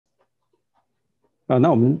那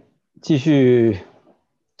我们继续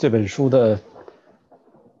这本书的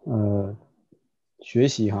呃学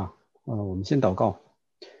习哈。我们先祷告。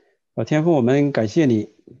天父，我们感谢你。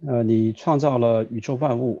你创造了宇宙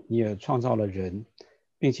万物，你也创造了人，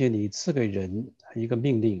并且你赐给人一个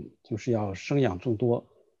命令，就是要生养众多，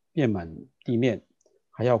遍满地面，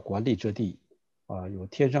还要管理这地。有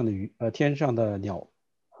天上的鱼，天上的鸟，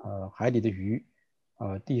海里的鱼，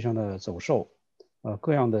地上的走兽，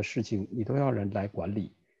各样的事情你都要人来管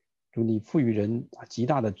理。主，你赋予人极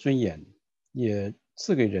大的尊严，也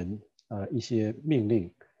赐给人一些命令。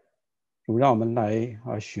主，让我们来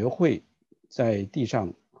学会在地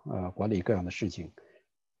上管理各样的事情。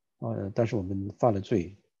但是我们犯了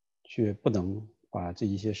罪，却不能把这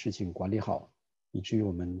一些事情管理好，以至于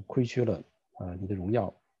我们亏缺了你的荣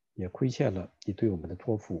耀，也亏欠了你对我们的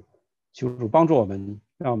托付。求主帮助我们，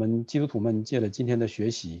让我们基督徒们借着今天的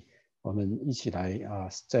学习，我们一起来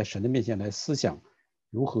在神的面前来思想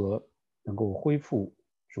如何能够恢复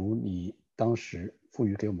主你当时赋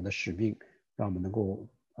予给我们的使命，让我们能够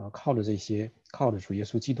靠着这些，靠着主耶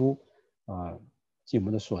稣基督尽我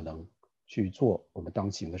们的所能去做我们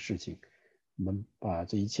当行的事情。我们把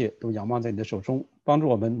这一切都仰望在你的手中，帮助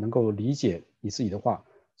我们能够理解你自己的话。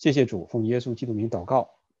谢谢主，奉耶稣基督名祷告，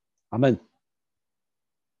阿门。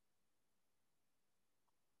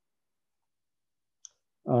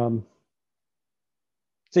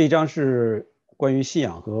这一章是关于信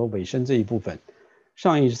仰和委身这一部分。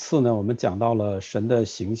上一次呢，我们讲到了神的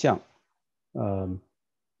形象。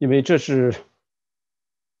因为这是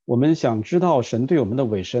我们想知道神对我们的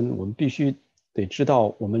委身，我们必须得知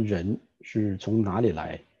道我们人是从哪里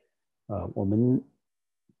来。我们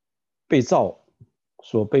被造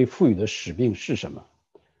所被赋予的使命是什么？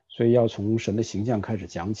所以要从神的形象开始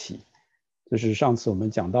讲起。这是上次我们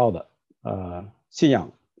讲到的。信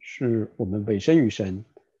仰是我们委身于神，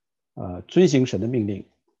遵行神的命令，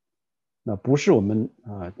那不是我们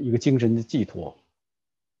一个精神的寄托。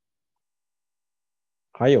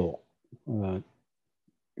还有，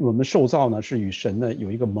我们受造呢是与神呢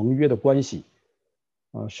有一个盟约的关系。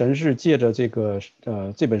神是借着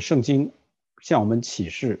这本圣经向我们启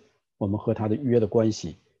示我们和他的约的关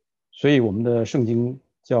系，所以我们的圣经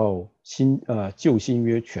叫旧新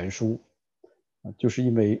约全书。就是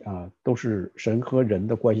因为都是神和人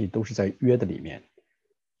的关系都是在约的里面。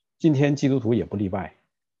今天基督徒也不例外，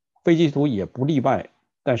非基督徒也不例外，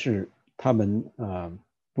但是他们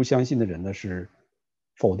不相信的人呢是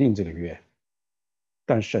否定这个约。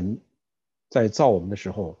但神在造我们的时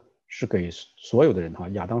候是给所有的人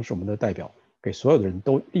亚当是我们的代表，给所有的人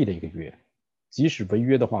都立了一个约。即使违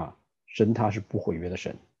约的话，神他是不毁约的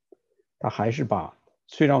神，他还是把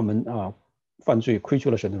虽然我们犯罪亏缺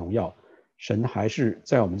了神的荣耀，神还是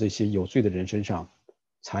在我们这些有罪的人身上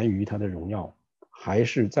残余他的荣耀，还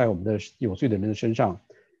是在我们的有罪的人的身上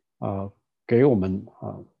给我们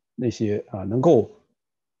那些能够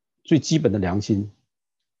最基本的良心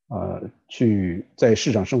去在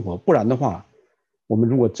世上生活。不然的话，我们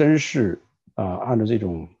如果真是按照这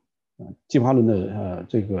种进化论的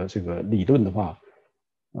这个理论的话，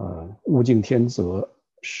物竞天择，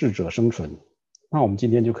适者生存，那我们今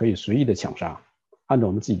天就可以随意的抢杀，按照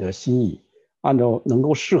我们自己的心意，按照能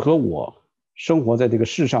够适合我生活在这个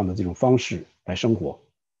世上的这种方式来生活。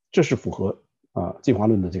这是符合进化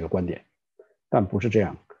论的这个观点。但不是这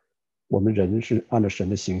样。我们人是按照神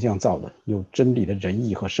的形象造的，有真理的仁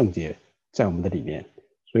义和圣洁在我们的里面，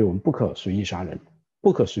所以我们不可随意杀人，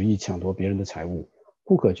不可随意抢夺别人的财物，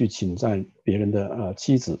不可去侵占别人的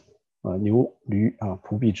妻子、牛驴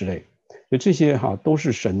仆婢之类。所以这些都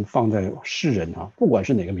是神放在世人不管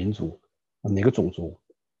是哪个民族、哪个种族，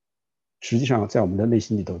实际上在我们的内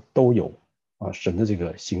心里头都有神的这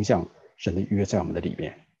个形象、神的约在我们的里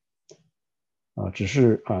面。只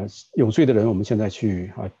是有罪的人，我们现在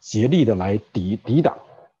去竭力的来抵挡，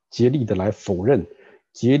竭力的来否认，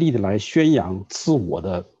竭力的来宣扬自我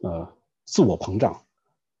的自我膨胀，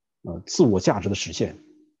自我价值的实现。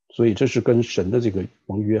所以这是跟神的这个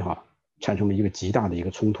盟约产生了一个极大的一个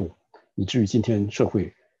冲突，以至于今天社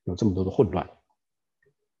会有这么多的混乱。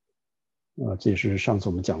这也是上次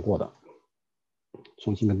我们讲过的，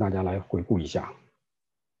重新跟大家来回顾一下。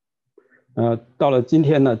到了今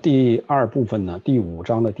天呢，第二部分呢，第5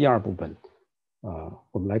章的第2部分，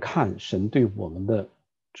我们来看神对我们的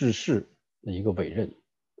治世的一个委任。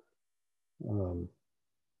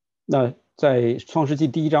那在创世纪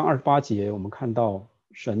第1章28节，我们看到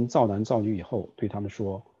神造男造女以后，对他们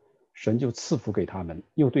说，神就赐福给他们，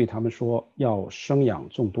又对他们说，要生养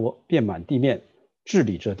众多，遍满地面，治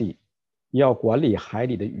理这地，要管理海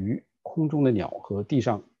里的鱼、空中的鸟和地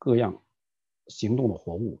上各样行动的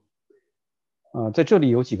活物。在这里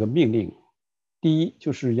有几个命令。第一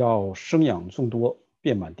就是要生养众多，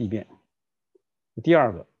遍满地面。第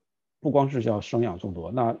二个，不光是叫生养众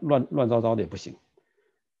多，那乱糟糟的也不行。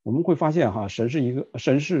我们会发现哈，神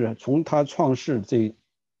是从他创世这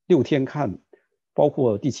6天看，包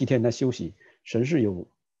括第7天他休息，神是有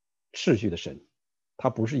秩序的神，他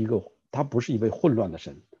不是一位混乱的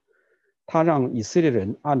神。他让以色列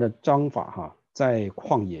人按照章法哈，在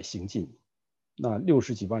旷野行进，那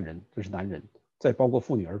60几万人，这是男人，再包括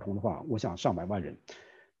妇女儿童的话，我想上百万人，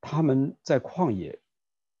他们在旷野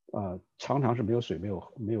常常是没有水、没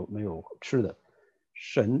有吃的，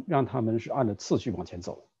神让他们是按照次序往前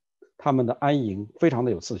走，他们的安营非常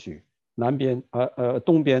的有次序，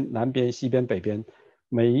东边、南边、西边、北边，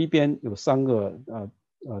每一边有3个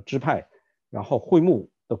支派，然后会幕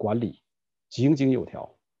的管理井井有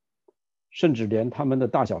条，甚至连他们的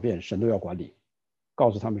大小便神都要管理，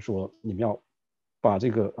告诉他们说你们要把这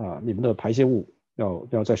个你们的排泄物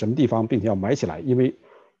要在什么地方，并且要埋起来，因为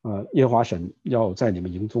耶和华神要在你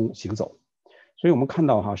们营中行走。所以我们看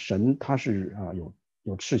到哈，神他是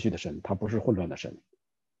有秩序的神，他不是混乱的神。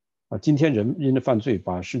今天人因着犯罪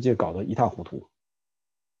把世界搞得一塌糊涂，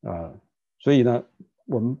所以呢，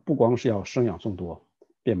我们不光是要生养众多，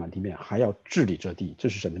遍满地面，还要治理这地，这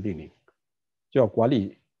是神的命令，就要管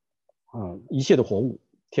理一切的活物，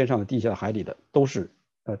天上的、地下的、海里的，都是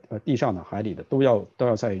地上的、海里的，都要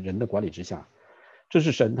在人的管理之下。这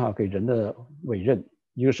是神给人的委任，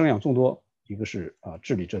一个生养众多，一个是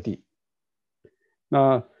治理这地。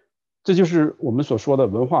那这就是我们所说的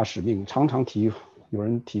文化使命，常常有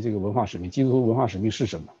人提这个文化使命，基督徒文化使命是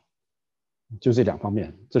什么？就这2方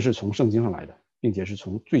面，这是从圣经上来的，并且是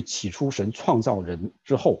从最起初神创造人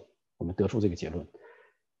之后，我们得出这个结论。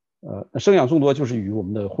生养众多就是与我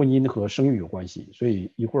们的婚姻和生育有关系，所以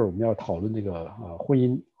一会儿我们要讨论这个婚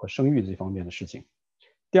姻和生育这方面的事情。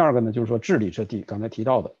第二个呢，就是说治理这地，刚才提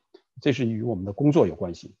到的，这是与我们的工作有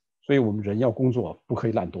关系，所以我们人要工作，不可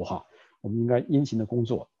以懒惰哈，我们应该殷勤的工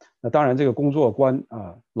作。那当然，这个工作观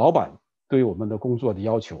老板对我们的工作的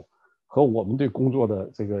要求和我们对工作的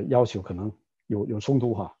这个要求可能有冲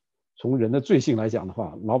突哈。从人的罪性来讲的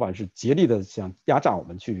话，老板是竭力的想压榨我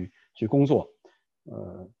们去工作，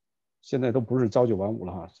现在都不是朝9晚5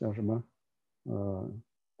了哈，叫什么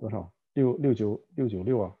多少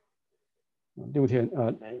696啊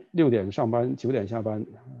，6点上班9点下班，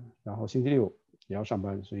然后星期6也要上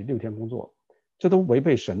班，所以6天工作，这都违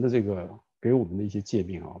背神的这个给我们的一些诫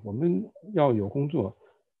命啊。我们要有工作，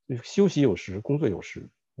休息有时，工作有时，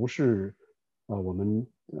不是我们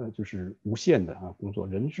就是无限的工作，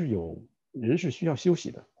人是需要休息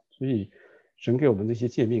的，所以神给我们这些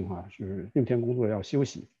诫命是6天工作要休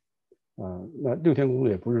息。那6天工作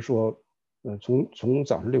也不是说从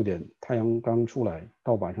早上6点太阳刚出来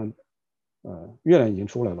到晚上月亮已经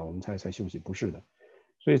出来了我们才休息，不是的。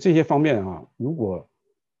所以这些方面如果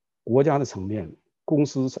国家的层面、公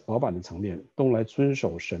司老板的层面都来遵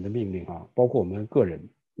守神的命令包括我们个人，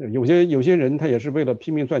有些人他也是为了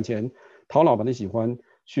拼命赚钱，讨老板的喜欢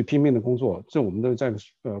去拼命的工作，这我们都在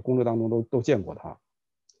工作当中都见过他。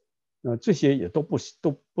这些也都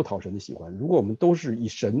不讨神的喜欢。如果我们都是以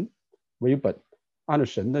神为本，按照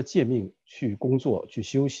神的诫命去工作、去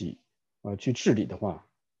休息、去治理的话，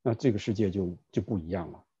那这个世界就不一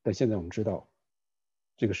样了。但现在我们知道，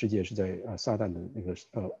这个世界是在撒旦的那个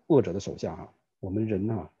恶者的手下我们人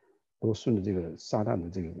都顺着这个撒旦的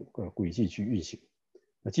这个轨迹去运行。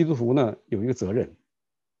那基督徒呢有一个责任，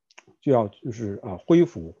就是恢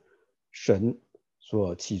复神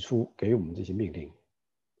所起初给我们这些命令。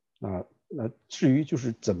那至于就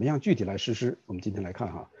是怎么样具体来实施，我们今天来看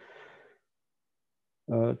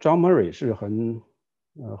John Murray 是很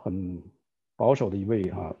保守的一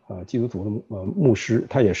位基督徒的牧师，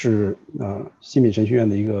他也是新美神学院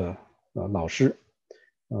的一个老师，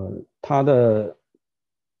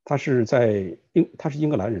他是英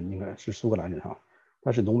格兰人，应该是苏格兰人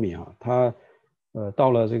他是农民他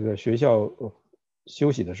到了这个学校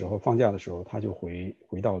休息的时候，放假的时候，他就回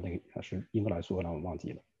到那个是英格兰苏格兰我忘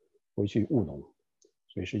记了，回去务农，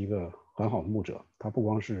所以是一个很好的牧者。他不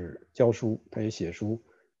光是教书，他也写书，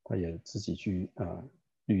他也自己去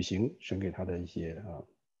履行神给他的一些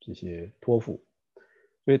这些托付。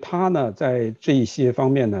所以他呢在这一些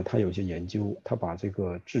方面呢，他有一些研究，他把这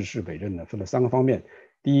个治世委任呢分了3个方面。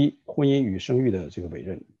第一，婚姻与生育的这个委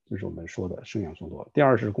任，就是我们说的生养众多。第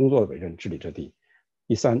二是工作的委任，治理这地。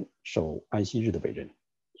第三，守安息日的委任。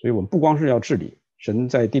所以我们不光是要治理，神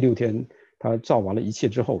在第6天他造完了一切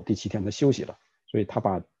之后，第7天他休息了，所以他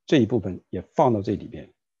把这一部分也放到这里边。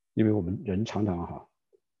因为我们人常常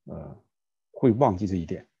会忘记这一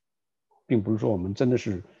点，并不是说我们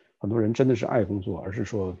很多人真的是爱工作，而是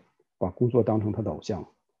说把工作当成他的偶像。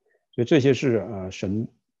所以这些是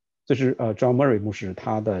这是John Murray 牧师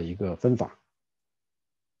他的一个分法。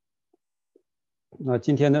那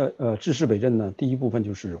今天的治世委任呢，第一部分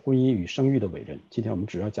就是婚姻与生育的委任。今天我们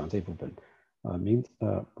只要讲这部分，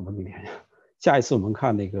不明天，下一次我们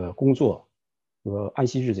看那个工作和安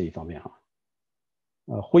息日这一方面哈。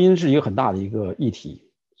婚姻是一个很大的一个议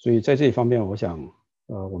题，所以在这一方面，我想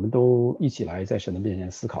我们都一起来在神的面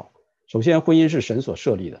前思考。首先，婚姻是神所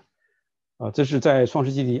设立的，这是在创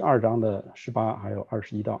世纪第2章的18还有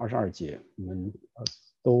21到22节，我们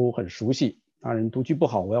都很熟悉。他人独居不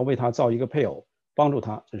好，我要为他造一个配偶，帮助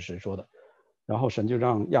他，这是神说的。然后神就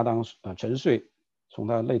让亚当沉睡，从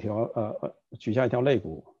他取下一条肋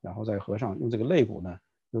骨，然后在河上用这个肋骨呢，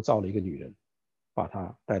又造了一个女人，把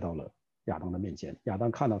她带到了亚当的面前。亚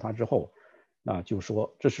当看到她之后，就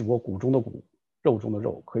说：“这是我骨中的骨，肉中的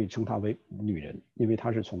肉，可以称她为女人，因为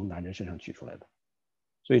她是从男人身上取出来的。”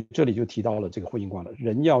所以这里就提到了这个婚姻观了，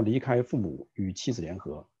人要离开父母，与妻子联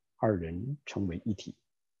合，二人成为一体。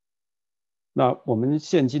那我们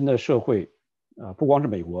现今的社会，不光是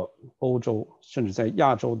美国、欧洲，甚至在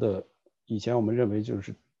亚洲的，以前我们认为就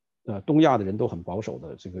是东亚的人都很保守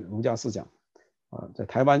的这个儒家思想，在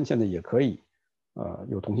台湾现在也可以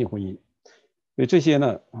有同性婚姻，所以这些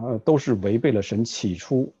呢都是违背了神起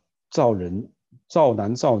初造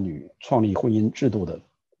男造女创立婚姻制度的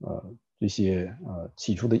这些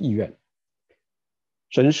起初的意愿。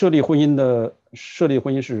神设立婚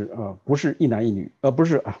姻是不是一男一女，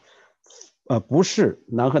不是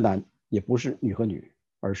男和男，也不是女和女，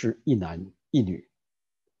而是一男一女。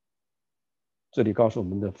这里告诉我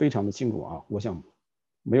们的非常的清楚啊，我想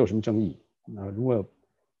没有什么争议。如果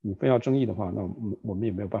你非要争议的话，那我们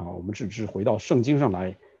也没有办法，我们只是回到圣经上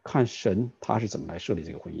来看神他是怎么来设立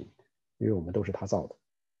这个婚姻，因为我们都是他造的。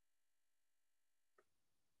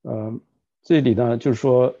这里呢就是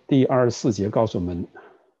说第24节告诉我们，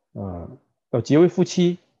要结为夫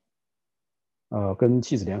妻，跟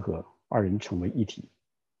妻子联合，二人成为一体，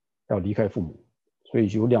要离开父母。所以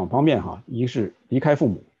有两方面哈，一个是离开父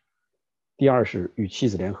母，第二是与妻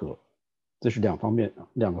子联合，这是两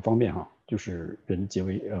个方面哈，就是人结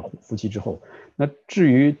为夫妻之后。那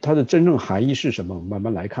至于它的真正含义是什么，我们慢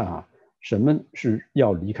慢来看哈。什么是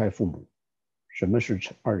要离开父母？什么是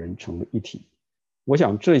二人成为一体？我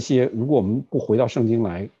想这些，如果我们不回到圣经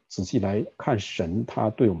来仔细来看神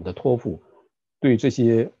他对我们的托付，对这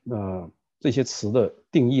些词的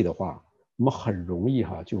定义的话，我们很容易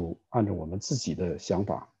就按照我们自己的想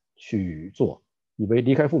法去做，以为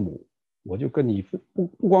离开父母，我就跟你不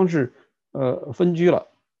光是分居了，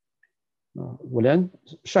我连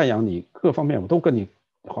赡养你各方面我都跟你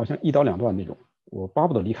好像一刀两断那种，我巴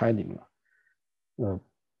不得离开你们了。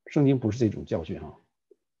圣经不是这种教训哈。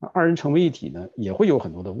那二人成为一体呢，也会有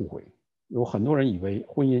很多的误会，有很多人以为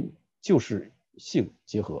婚姻就是性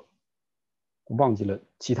结合，忘记了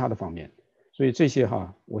其他的方面。所以这些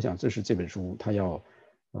我想这是这本书它要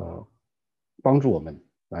帮助我们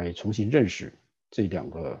来重新认识这两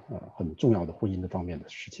个很重要的婚姻的方面的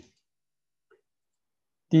事情。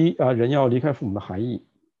第一人要离开父母的含义，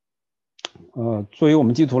作为我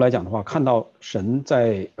们基督徒来讲的话，看到神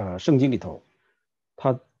在圣经里头，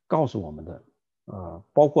他告诉我们的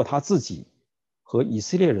包括他自己和以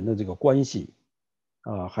色列人的这个关系，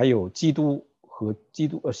还有基督和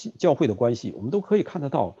教会的关系，我们都可以看得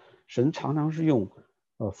到，神常常是用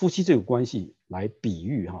夫妻这个关系来比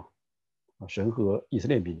喻神和以色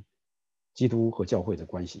列民、基督和教会的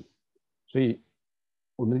关系，所以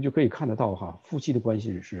我们就可以看得到夫妻的关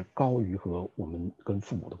系是高于和我们跟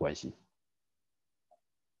父母的关系。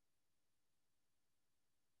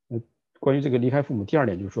关于这个离开父母，第二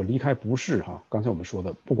点就是说，离开不是刚才我们说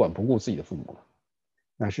的不管不顾自己的父母了，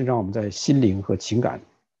乃是让我们在心灵和情感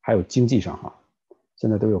还有经济上现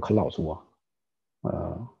在都有啃老族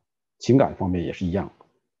情感方面也是一样，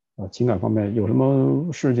情感方面有什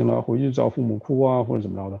么事情了，回去找父母哭或者怎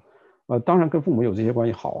么着的，当然跟父母有这些关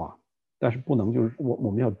系好但是不能就是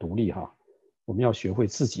我们要独立我们要学会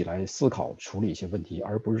自己来思考处理一些问题，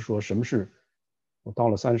而不是说什么事我到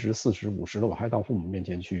了30、40、50了，我还到父母面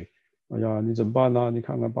前去，哎呀你怎么办呢？你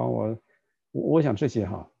看看帮我想这些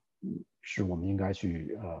是我们应该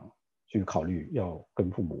去考虑要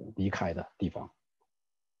跟父母离开的地方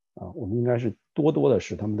我们应该是多多的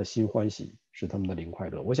使他们的心欢喜，使他们的灵快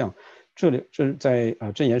乐。我想这是在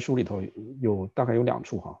箴言书里头大概有2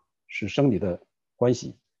处使生你的欢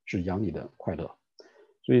喜，使养你的快乐。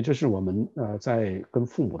所以这是我们在跟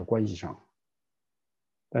父母的关系上，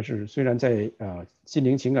但是虽然在心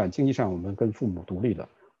灵、情感、经济上我们跟父母独立了，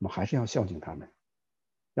我们还是要孝敬他们，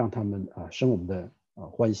让他们生我们的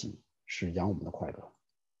欢喜，使养我们的快乐。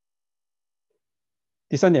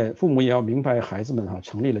第三点，父母也要明白孩子们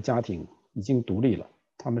成立了家庭，已经独立了，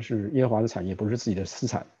他们是耶和华的产业，不是自己的私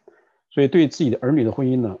产。所以对自己的儿女的婚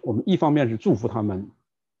姻呢，我们一方面是祝福他们，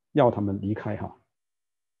要他们离开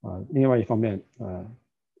另外一方面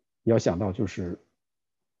也要想到就是，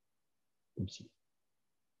对不起，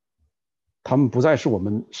他们不再是我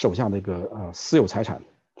们手下的一个私有财产，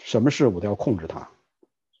什么事我都要控制他。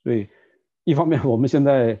所以一方面我们现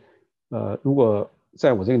在如果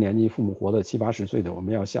在我这个年纪，父母活的70、80岁的，我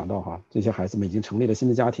们要想到这些孩子们已经成立了新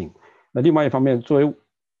的家庭。那另外一方面，作为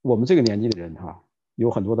我们这个年纪的人有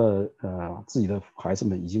很多的自己的孩子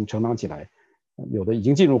们已经成长起来，有的已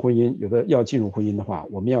经进入婚姻，有的要进入婚姻的话，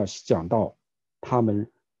我们要想到他们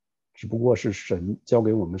只不过是神交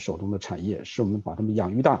给我们手中的产业，是我们把他们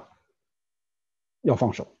养育大，要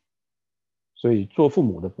放手。所以做父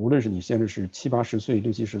母的，不论是你现在是70、80岁、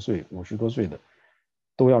60、70岁、50多岁的，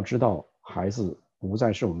都要知道孩子不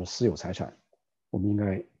再是我们私有财产，我们应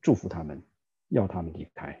该祝福他们，要他们离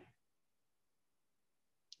开。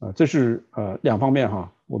这是两方面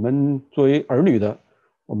我们作为儿女的，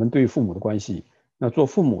我们对父母的关系，那做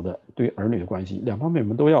父母的对儿女的关系，两方面我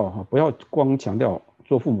们都要不要光强调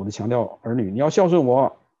做父母的强调儿女，你要孝顺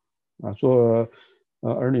我做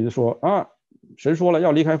儿女的说神说了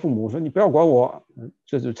要离开父母，说你不要管我，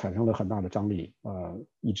这就产生了很大的张力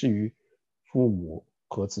以至于父母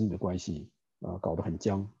和子女的关系搞得很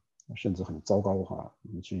僵，甚至很糟糕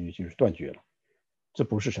以至于就是断绝了。这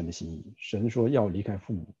不是神的心意，神说要离开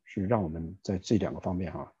父母，是让我们在这两个方面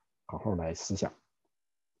好好来思想。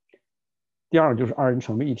第二就是二人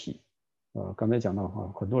成为一体，刚才讲到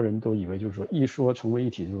很多人都以为就是说一说成为一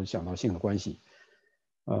体就是想到性的关系，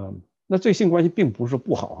那这性关系并不是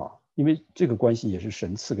不好因为这个关系也是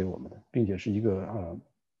神赐给我们的，并且是一个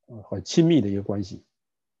很亲密的一个关系。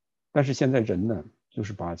但是现在人呢，就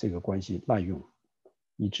是把这个关系滥用，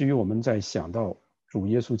以至于我们在想到主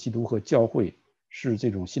耶稣基督和教会是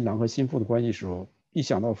这种新郎和新妇的关系时候，一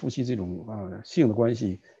想到夫妻这种性的关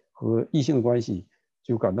系和异性的关系，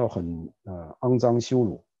就感到很肮脏羞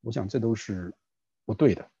辱。我想这都是不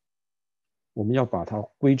对的。我们要把它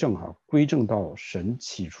归正到神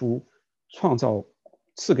起初创造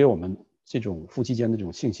赐给我们这种夫妻间的这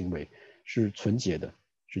种性行为是纯洁的，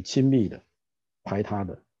是亲密的，排他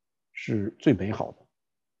的，是最美好的。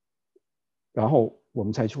然后我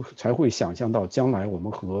们才会想象到将来我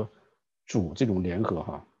们和主这种联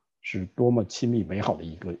合是多么亲密美好的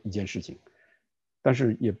一件事情。但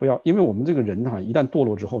是也不要，因为我们这个人一旦堕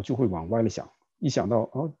落之后就会往歪了想，一想到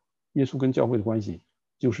耶稣跟教会的关系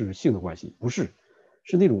就是性的关系，不是，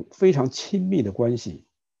是那种非常亲密的关系，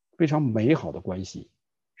非常美好的关系，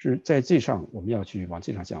是在这上我们要去往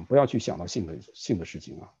这上想，不要去想到性的事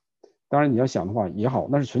情当然你要想的话也好，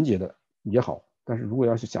那是纯洁的也好，但是如果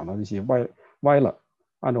要是想到那些歪了，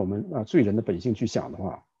按照我们罪人的本性去想的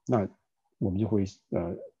话，那我们就会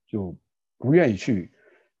就不愿意去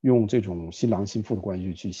用这种新郎新妇的关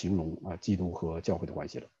系去形容基督和教会的关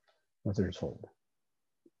系了，那这是错误的。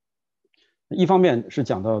一方面是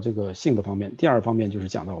讲到这个性的方面，第二方面就是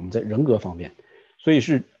讲到我们在人格方面，所以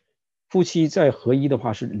是夫妻在合一的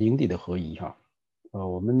话是灵里的合一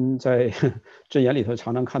我们在箴言里头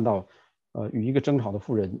常常看到与一个争吵的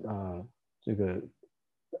妇人这个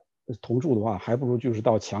同住的话，还不如就是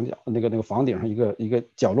到墙角那个房顶上一个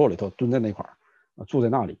角落里头蹲在那块住在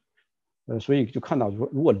那里所以就看到就说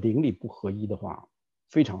如果灵里不合一的话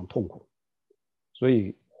非常痛苦。所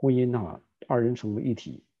以婚姻二人成为一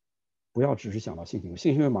体，不要只是想到性行为，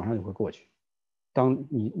性行为马上就会过去。当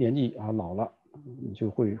你年纪老了，你就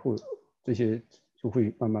会这些就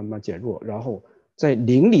会慢慢减弱，然后在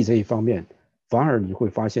灵里这一方面，反而你会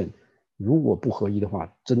发现，如果不合一的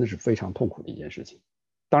话，真的是非常痛苦的一件事情。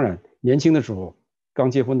当然，年轻的时候，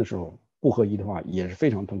刚结婚的时候不合一的话，也是非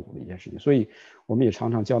常痛苦的一件事情。所以我们也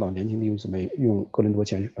常常教导年轻弟兄姊妹用哥林多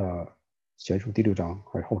前书第6章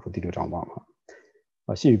还是后书第6章忘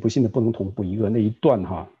了信与不信的不能同步一个那一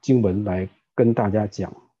段经文来跟大家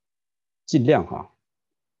讲，尽量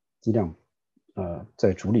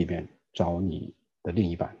在主里面找你的另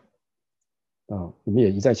一半我们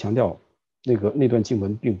也一再强调那段经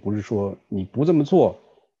文并不是说你不这么做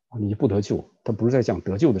你就不得救，它不是在讲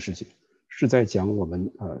得救的事情，是在讲我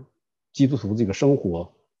们基督徒这个生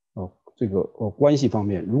活这个关系方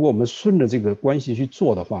面，如果我们顺着这个关系去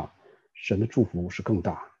做的话，神的祝福是更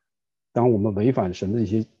大。当我们违反神的一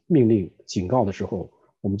些命令警告的时候，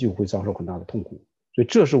我们就会遭受很大的痛苦。所以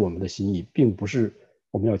这是我们的心意，并不是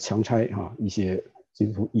我们要强拆一些基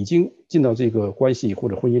督徒已经进到这个关系或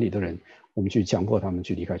者婚姻里的人，我们去强迫他们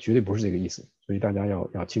去离开，绝对不是这个意思。所以大家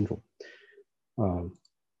要清楚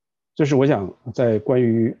这是我想在关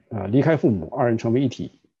于离开父母二人成为一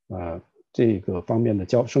体这个方面的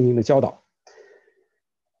圣经的教导。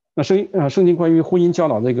那圣经关于婚姻教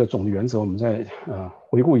导这个总的原则，我们再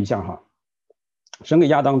回顾一下哈。神给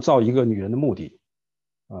亚当造一个女人的目的，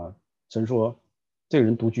神说这个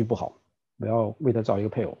人独居不好，我要为他造一个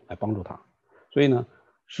配偶来帮助他。所以呢，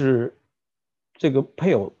是这个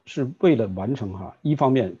配偶是为了完成一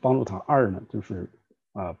方面帮助他，二呢就是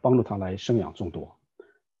帮助他来生养众多。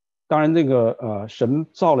当然，这个神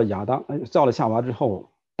造了夏娃之后，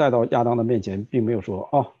带到亚当的面前，并没有说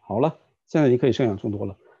好了，现在你可以生养众多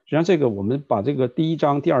了。实际上，这个我们把这个第1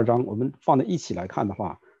章、第2章我们放在一起来看的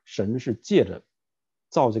话，神是借着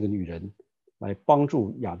造这个女人来帮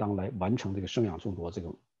助亚当来完成这个生养众多这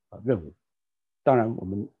个任务。当然，我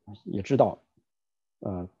们也知道，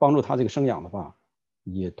帮助他这个生养的话，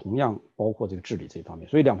也同样包括这个治理这一方面，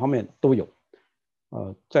所以2方面都有。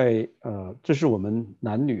这是我们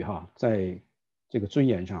男女在这个尊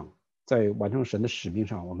严上，在完成神的使命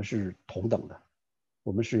上，我们是同等的，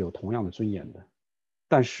我们是有同样的尊严的。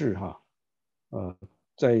但是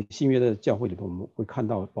在新约的教会里头，我们会看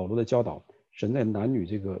到保罗的教导，神在男女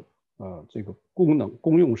这个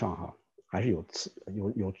功用上还是有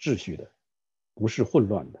秩序的，不是混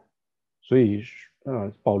乱的。所以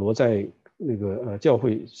保罗在那个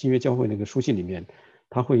新约教会那个书信里面，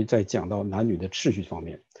他会在讲到男女的秩序方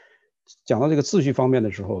面，讲到这个秩序方面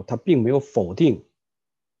的时候，他并没有否定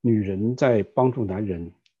女人在帮助男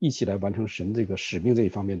人一起来完成神这个使命这一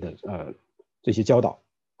方面的这些教导。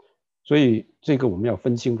所以这个我们要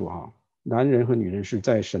分清楚男人和女人是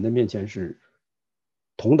在神的面前是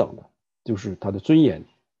同等的，就是他的尊严，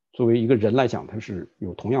作为一个人来讲，他是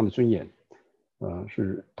有同样的尊严，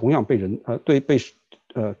是同样被人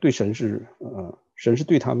对神是神是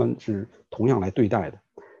对他们是同样来对待的。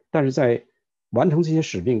但是在完成这些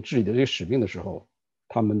使命治理的这个使命的时候，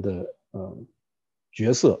他们的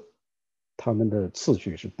角色，他们的次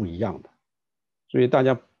序是不一样的。所以大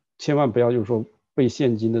家千万不要就是说被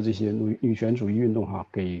现今的这些女权主义运动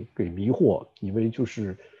给迷惑，以为就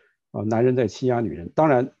是男人在欺压女人。当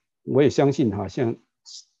然我也相信像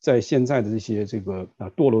在现在的这个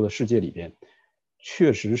堕落的世界里边，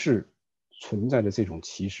确实是存在着这种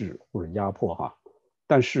歧视或者压迫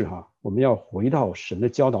但是我们要回到神的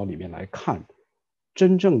教导里面来看，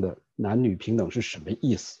真正的男女平等是什么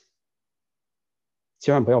意思。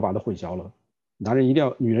千万不要把它混淆了，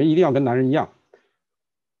女人一定要跟男人一样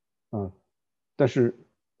但是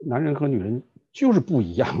男人和女人就是不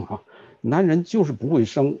一样男人就是不会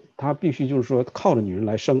生，他必须就是说靠着女人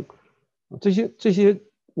来生。这些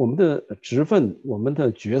我们的职分，我们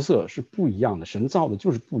的角色是不一样的，神造的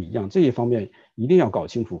就是不一样，这一方面一定要搞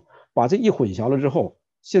清楚。把这一混淆了之后，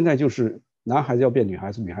现在就是男孩子要变女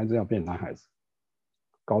孩子，女孩子要变男孩子，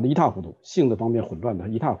搞得一塌糊涂，性的方面混乱的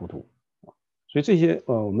一塌糊涂。所以这些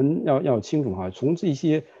我们要清楚从这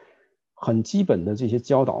些很基本的这些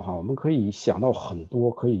教导我们可以想到很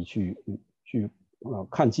多，可以去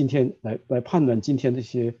看今天来判断今天这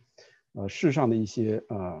些世上的一些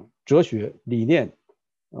哲学理念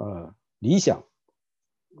理想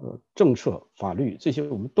政策法律，这些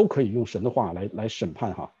我们都可以用神的话来审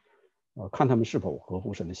判看他们是否合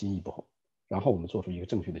乎神的心意不合，然后我们做出一个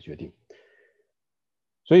正确的决定。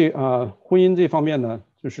所以婚姻这方面呢，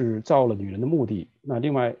就是造了女人的目的。那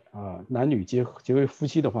另外男女结为夫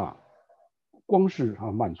妻的话，光是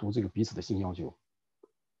满足这个彼此的性要求，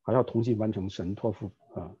还要同心完成神托付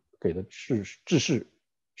给的治世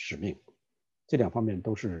使命，这2方面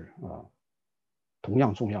都是同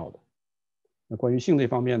样重要的。那关于性这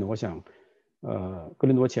方面呢，我想哥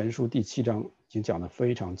林多前书第7章已经讲得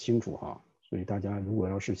非常清楚所以大家如果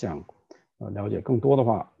要是想了解更多的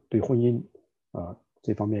话，对婚姻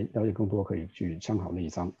这方面了解更多，可以去参考那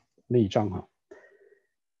一章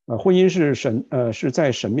婚姻是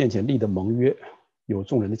在神面前立的盟约，有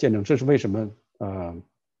众人的见证。这是为什么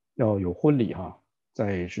要有婚礼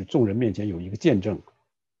是众人面前有一个见证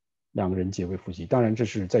，2个人结为夫妻。当然这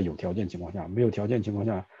是在有条件情况下，没有条件情况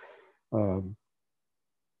下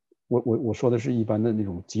我说的是一般的那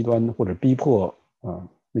种极端或者逼迫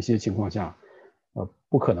那些情况下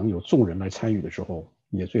不可能有众人来参与的时候，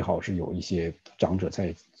也最好是有一些长者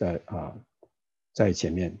在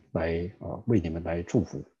前面来为你们来祝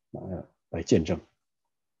福来见证。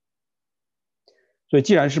所以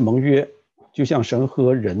既然是盟约，就像神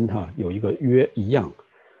和人有一个约一样，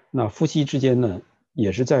那夫妻之间呢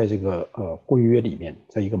也是在这个婚约里面，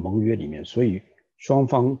在一个盟约里面，所以双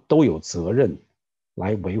方都有责任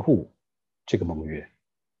来维护这个盟约。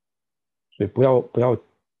所以不要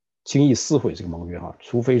轻易撕毁这个盟约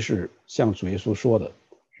除非是像主耶稣说的，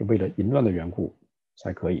是为了淫乱的缘故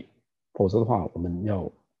才可以，否则的话我们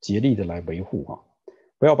要竭力的来维护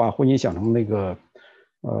不要把婚姻想成那个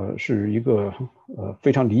是一个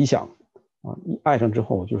非常理想一爱上之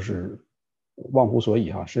后就是忘乎所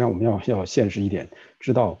以哈。实际上我们要现实一点，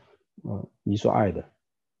知道你所爱的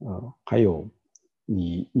还有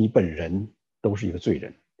你本人都是一个罪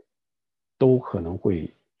人，都可能会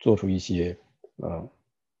做出一些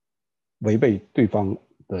违背对方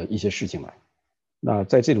的一些事情来。那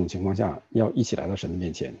在这种情况下，要一起来到神的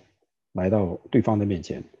面前，来到对方的面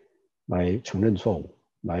前，来承认错误，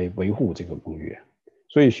来维护这个盟约。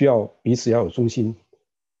所以需要彼此要有忠心，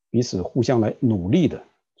彼此互相来努力的。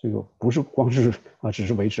这个不是光是只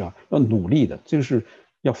是维持要努力的，这个是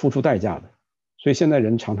要付出代价的。所以现在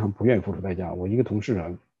人常常不愿意付出代价。我一个同事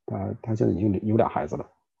他现在已经有2孩子了，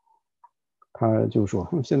他就说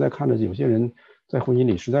现在看着有些人在婚姻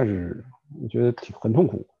里实在是我觉得很痛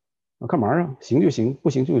苦干嘛行就行，不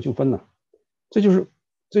行就分了。这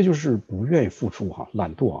就是不愿意付出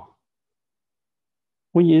懒惰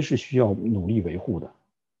婚姻是需要努力维护的，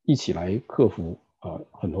一起来克服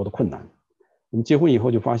很多的困难。我们结婚以后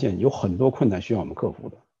就发现有很多困难需要我们克服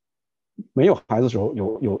的。没有孩子的时候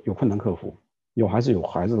有困难克服，有孩子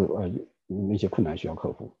那些困难需要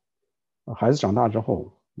克服。孩子长大之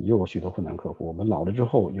后也有许多困难克服。我们老了之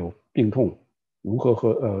后有病痛，如何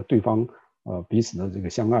和对方彼此的这个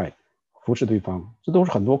相爱，扶持对方，这都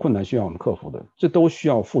是很多困难需要我们克服的，这都需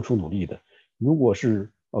要付出努力的。如果是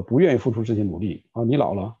不愿意付出这些努力你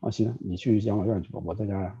老了行，你去养老院去吧，我在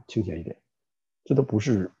家清闲一点，这都不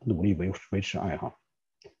是努力维持爱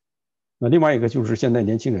那另外一个就是现在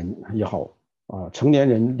年轻人也好成年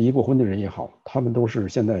人离过婚的人也好，他们都是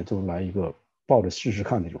现在就来一个抱着试试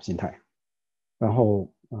看的一种心态，然后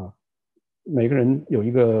每个人有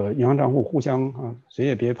一个银行账户，互相谁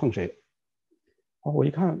也别碰谁我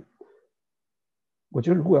一看，我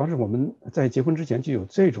觉得如果要是我们在结婚之前就有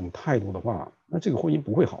这种态度的话，那这个婚姻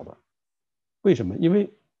不会好的。为什么？因为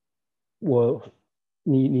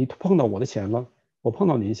你碰到我的钱了，我碰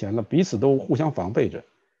到你的钱了，彼此都互相防备着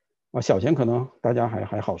小钱可能大家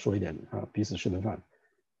还好说一点彼此吃顿饭。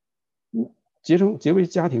结为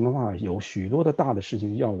家庭的话，有许多的大的事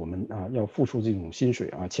情要我们要付出这种薪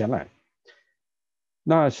水钱来。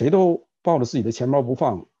那谁都抱着自己的钱包不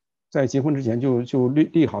放，在结婚之前就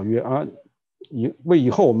立好约为以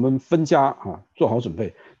后我们分家做好准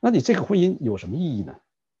备。那你这个婚姻有什么意义呢？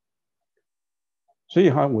所以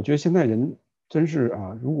我觉得现在人真是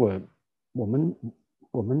如果我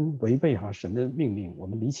们违背神的命令，我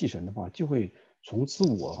们离弃神的话，就会从自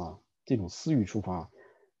我这种私欲出发，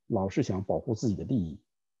老是想保护自己的利益，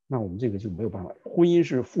那我们这个就没有办法。婚姻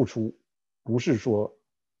是付出，不是说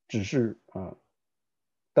只是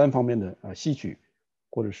单方面的吸取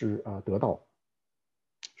或者是得到，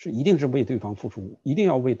是一定是为对方付出，一定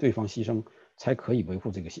要为对方牺牲，才可以维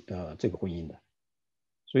护这个婚姻的。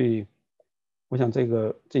所以我想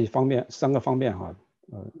这方面3个方面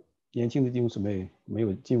年轻的弟兄姊妹没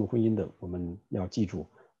有进入婚姻的，我们要记住；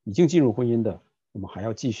已经进入婚姻的，我们还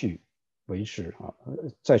要继续维持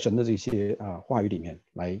在神的这些话语里面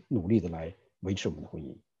来努力的来维持我们的婚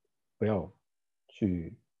姻，不要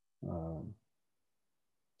去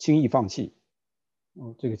轻易放弃。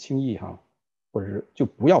这个轻易或者是就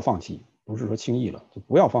不要放弃，不是说轻易了，就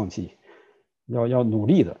不要放弃，要努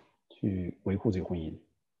力的去维护这个婚姻。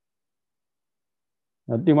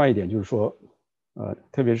另外一点就是说，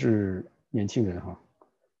特别是年轻人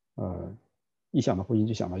一想到婚姻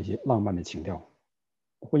就想到一些浪漫的情调。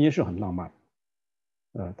婚姻是很浪漫，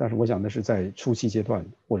但是我想那是在初期阶段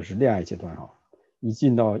或者是恋爱阶段一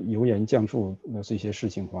进到油盐酱醋这些事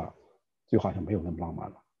情的话，就好像没有那么浪漫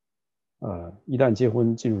了。一旦结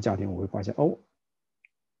婚进入家庭，我会发现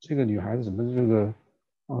这个女孩子怎么这个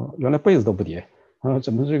原来被子都不叠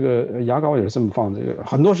怎么这个牙膏也是这么放，这个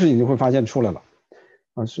很多事情就会发现出来了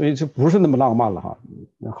所以这不是那么浪漫了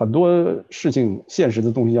很多事情现实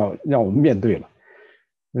的东西要让我们面对了。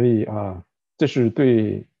所以这是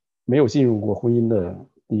对没有进入过婚姻的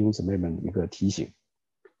弟兄姊妹们一个提醒。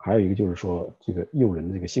还有一个就是说这个诱人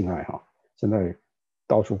的这个性爱现在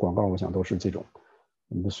到处广告我想都是这种，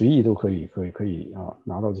我们随意都可以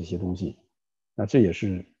拿到这些东西，那这也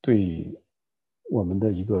是对我们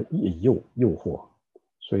的一个诱惑，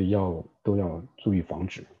所以都要注意防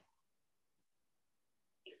止。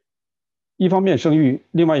一方面生育，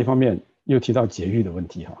另外一方面又提到节育的问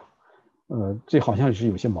题这好像是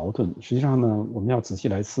有些矛盾。实际上呢，我们要仔细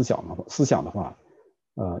来思想的话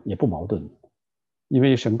也不矛盾。因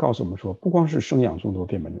为神告诉我们说，不光是生养众多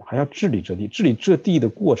变本，还要治理这地。治理这地的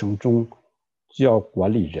过程中，就要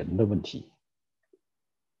管理人的问题。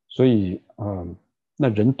所以那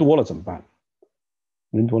人多了怎么办？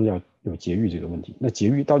人多了要有节育这个问题。那节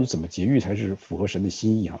育到底怎么节育才是符合神的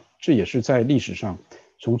心意这也是在历史上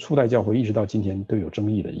从初代教会一直到今天都有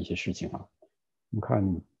争议的一些事情啊。我们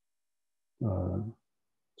看，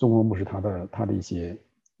中国牧师他的一些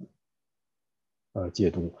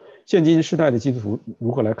解读，现今时代的基督徒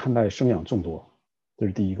如何来看待生养众多，这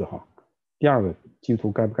是第一个哈。第二个，基督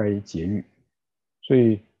徒该不该节育？所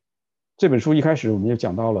以这本书一开始我们就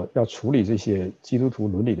讲到了，要处理这些基督徒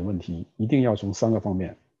伦理的问题，一定要从3个方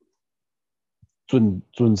面：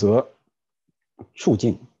准则、处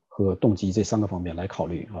境和动机这3个方面来考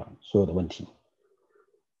虑所有的问题。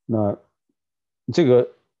那这个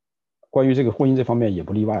关于这个婚姻这方面也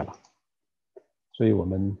不例外了。所以我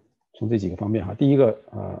们从这几个方面哈，第一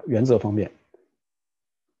个原则方面，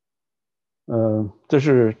这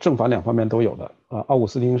是正反两方面都有的奥古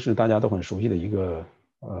斯丁是大家都很熟悉的一个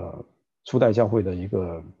初代教会的一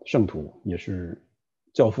个圣徒，也是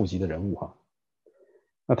教父级的人物哈。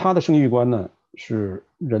那他的生育观呢，是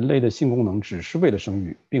人类的性功能只是为了生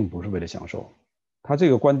育，并不是为了享受。他这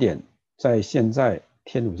个观点在现在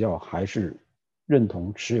天主教还是认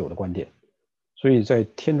同持有的观点，所以在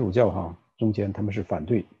天主教中间他们是反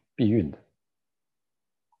对避孕的。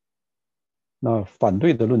那反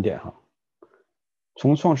对的论点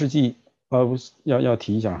从创世纪要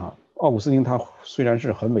提一下奥古斯丁他虽然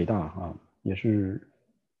是很伟大也是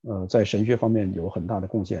在神学方面有很大的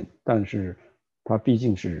贡献，但是他毕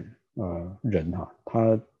竟是人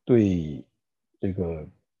他对这个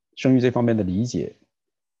生育这方面的理解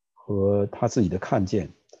和他自己的看见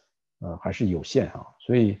还是有限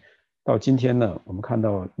所以到今天呢，我们看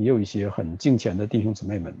到也有一些很敬虔的弟兄姊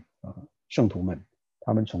妹们圣徒们，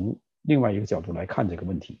他们从另外一个角度来看这个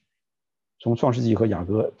问题。从创世纪和雅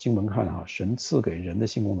歌经文看神赐给人的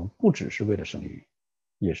性功能不只是为了生育，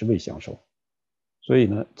也是为享受。所以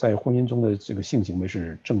呢，在婚姻中的这个性行为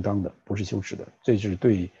是正当的，不是羞耻的。这是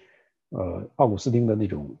对奥古斯丁的那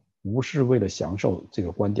种无是为了享受这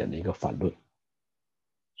个观点的一个反论。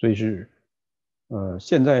所以是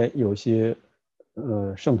现在有些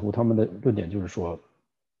圣徒他们的论点就是说，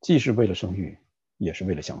既是为了生育，也是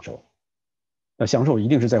为了享受。那享受一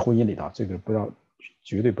定是在婚姻里的，这个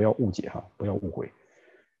绝对不要误解不要误会。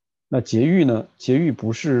那节育呢？节育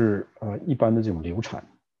不是一般的这种流产，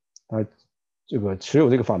这个持有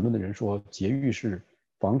这个反论的人说，节育是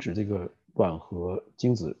防止这个卵和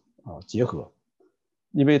精子结合，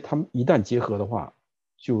因为他们一旦结合的话，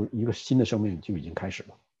就一个新的生命就已经开始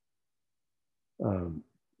了。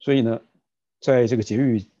所以呢，在这个节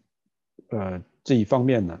育这一方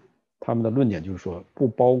面呢，他们的论点就是说，不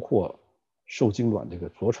包括受精卵这个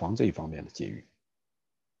着床这一方面的节育。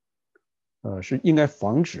是应该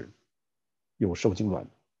防止有受精卵，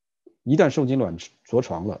一旦受精卵着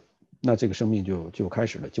床了，那这个生命就开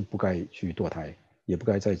始了，就不该去堕胎，也不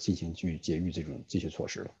该再进行去节育这些措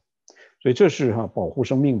施了。所以这是保护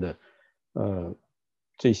生命的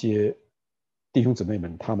这些弟兄姊妹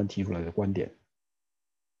们他们提出来的观点。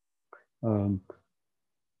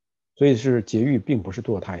所以是节育并不是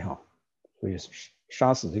堕胎所以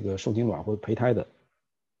杀死这个受精卵或者胚胎的，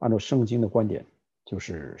按照圣经的观点就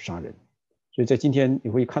是杀人。所以在今天你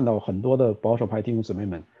会看到很多的保守派弟兄姊妹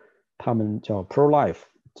们，他们叫 pro-life，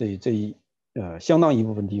 相当一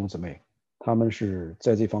部分弟兄姊妹，他们是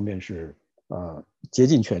在这方面是竭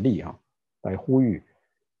尽全力来呼吁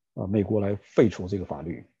美国来废除这个法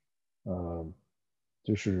律，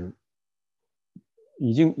就是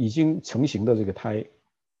已经成型的这个胎，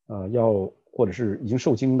或者是已经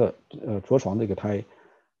受精的着床这个胎，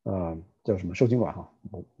叫什么受精卵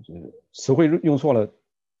词汇用错了。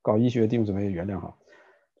搞医学弟兄姊妹原谅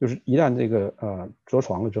就是一旦这个着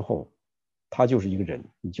床了之后，他就是一个人，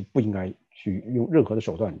你就不应该去用任何的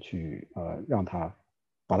手段去让他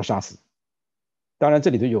把他杀死。当然这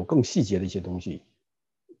里头有更细节的一些东西，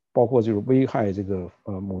包括就是危害这个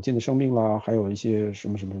母亲的生命啦，还有一些什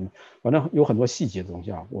么，反正有很多细节的东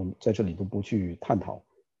西我们在这里都不去探讨。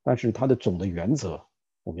但是它的总的原则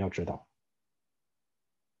我们要知道。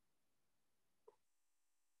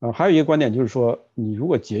还有一个观点就是说，你如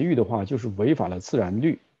果节育的话，就是违反了自然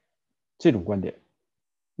律这种观点。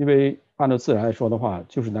因为按照自然来说的话，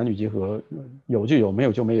就是男女结合，有就有，没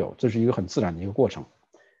有就没有，这是一个很自然的一个过程。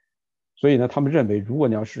所以呢，他们认为，如果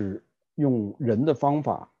你要是用人的方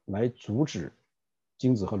法来阻止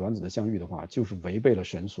精子和卵子的相遇的话，就是违背了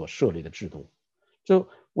神所设立的制度。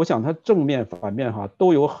我想它正面反面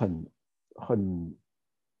都有很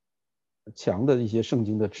强的一些圣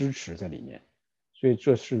经的支持在里面。所以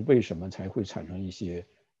这是为什么才会产生一些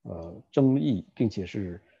争议，并且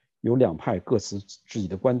是有两派各持自己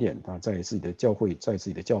的观点在自己的教会，在自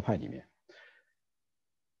己的教派里面。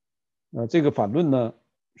这个反论呢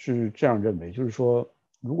是这样认为，就是说，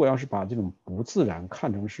如果要是把这种不自然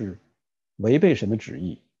看成是违背神的旨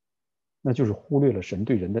意，那就是忽略了神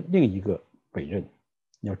对人的另一个委任，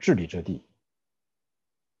你要治理这地。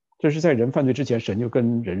这是在人犯罪之前，神就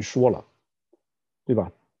跟人说了，对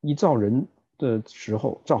吧？一造人的时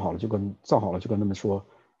候，造好了就跟他们说，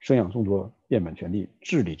生养众多，遍满全地，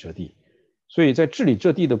治理这地。所以在治理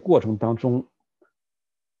这地的过程当中，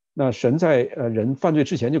那神在人犯罪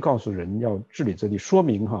之前就告诉人要治理这地，说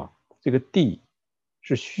明这个地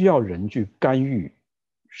是需要人去干预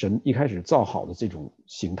神一开始造好的这种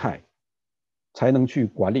形态，才能去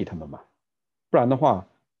管理他们嘛。不然的话，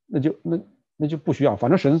那就不需要，反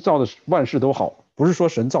正神造的万事都好，不是说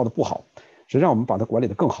神造的不好，只是让我们把它管理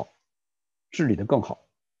的更好，治理的更好。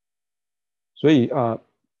所以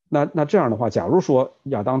那这样的话，假如说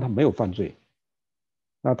亚当他没有犯罪，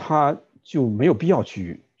那他就没有必要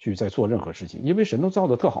去再做任何事情，因为神都造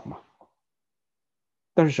的特好嘛。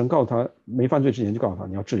但是神告诉他没犯罪之前就告诉他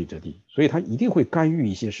你要治理这地，所以他一定会干预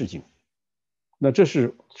一些事情。那这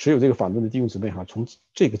是持有这个反论的弟兄姊妹从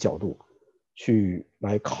这个角度去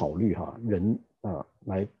来考虑人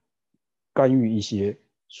来干预一些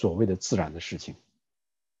所谓的自然的事情。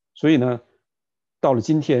所以呢，到了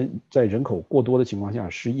今天，在人口过多的情况下，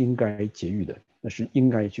是应该节育的，那是应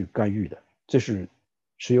该去干预的。这是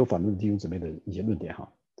持有反论的弟兄姊妹的一些论点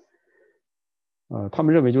他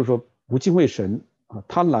们认为就是说不敬畏神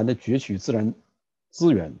贪婪的攫取自然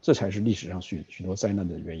资源，这才是历史上许多灾难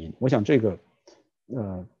的原因。我想这个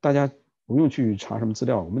大家不用去查什么资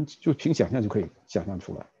料，我们就凭想象就可以想象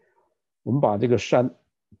出来。我们把这个山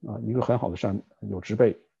一个很好的山有植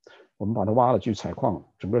被，我们把它挖了去采矿，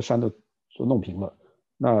整个山都弄平了，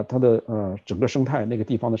那它的整个生态那个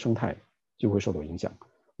地方的生态就会受到影响。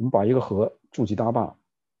我们把一个河筑起大坝，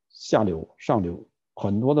下流上流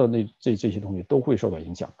很多的这些东西都会受到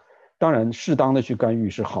影响。当然适当的去干预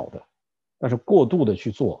是好的，但是过度的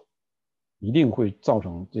去做一定会造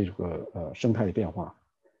成这个生态的变化，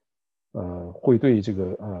会对这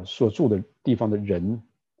个所住的地方的人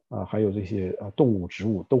还有这些动物植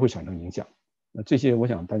物都会产生影响。那这些我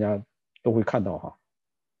想大家都会看到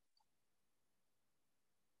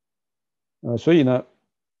所以呢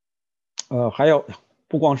还要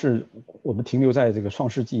不光是我们停留在这个创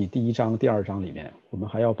世纪第1章第2章里面，我们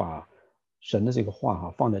还要把神的这个话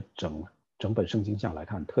放在整本圣经下来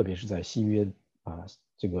看，特别是在新约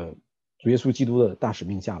这个主耶稣基督的大使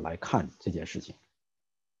命下来看这件事情。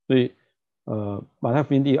所以马太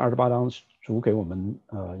福音第28章主给我们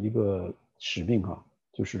一个使命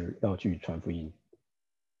就是要去传福音。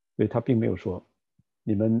所以他并没有说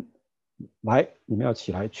你们要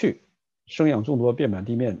起来去生养众多，遍满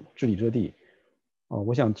地面，治理这地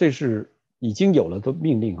我想这是已经有了的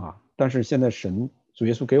命令但是现在神主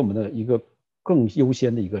耶稣给我们的一个更优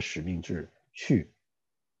先的一个使命是去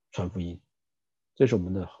传福音，这是我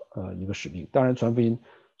们的一个使命。当然传福音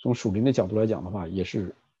从属灵的角度来讲的话，也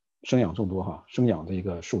是生养众多生养这一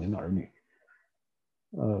个属灵的儿女。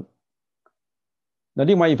那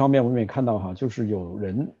另外一方面我们也看到就是有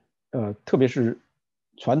人特别是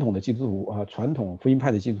传统的基督徒传统福音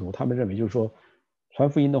派的基督徒，他们认为就是说传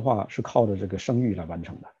福音的话是靠着这个生育来完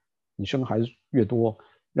成的，你生孩子越多，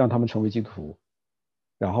让他们成为基督徒，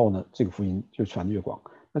然后呢这个福音就传得越广。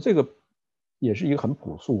那这个也是一个很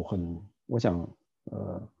朴素我想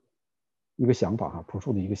一个想法朴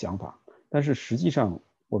素的一个想法。但是实际上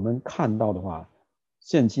我们看到的话，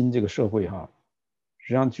现今这个社会实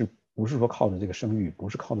际上就不是说靠着这个生育，不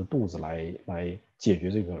是靠着肚子来解决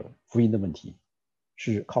这个福音的问题，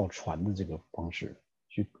是靠传的这个方式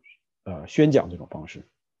去宣讲这种方式。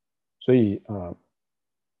所以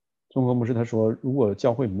中国牧师他说，如果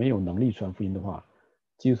教会没有能力传福音的话，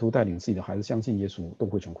基督徒带领自己的孩子相信耶稣都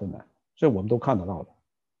会成困难，这我们都看得到的。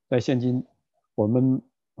在现今我们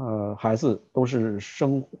孩子都是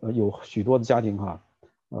有许多的家庭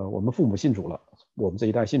我们父母信主了，我们这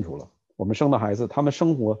一代信主了，我们生的孩子他们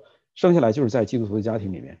生下来就是在基督徒的家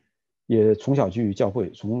庭里面，也从小去教会，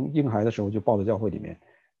从婴孩的时候就抱在教会里面，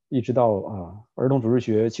一直到儿童主日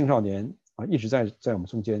学青少年一直在我们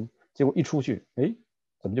中间，结果一出去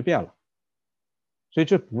怎么就变了。所以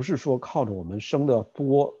这不是说靠着我们生的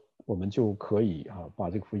多我们就可以把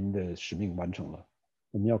这个福音的使命完成了，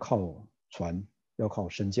我们要靠传，要靠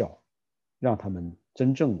身教，让他们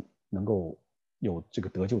真正能够有这个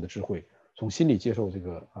得救的智慧，从心里接受这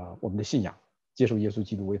个我们的信仰，接受耶稣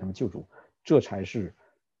基督为他们救主，这才是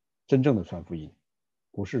真正的传福音，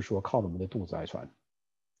不是说靠着我们的肚子来传。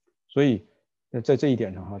所以在这一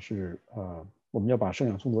点上是我们要把生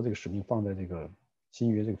养众多这个使命放在这个新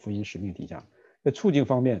约这个福音使命底下。在促进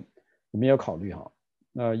方面我们也要考虑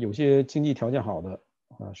那有些经济条件好的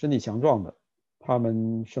身体强壮的，他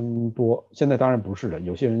们生多，现在当然不是了，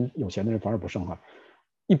有些人有钱的人反而不生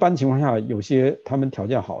一般情况下有些他们条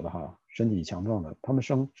件好的身体强壮的，他们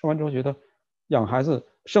生完之后觉得养孩子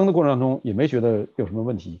生的过程当中也没觉得有什么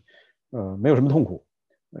问题，没有什么痛苦，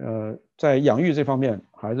在养育这方面，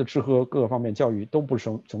孩子吃喝各个方面教育都不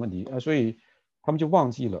成问题，所以他们就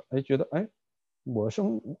忘记了，觉得我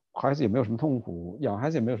生孩子也没有什么痛苦，养孩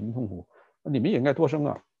子也没有什么痛苦，你们也应该多生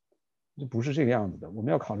啊，就不是这个样子的。我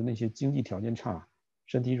们要考虑那些经济条件差、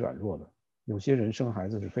身体软弱的，有些人生孩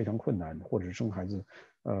子是非常困难的，或者是生孩子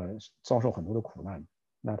遭受很多的苦难，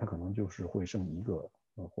那他可能就是会生一个，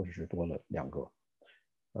或者是多了2个，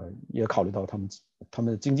也考虑到他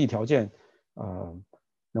们的经济条件，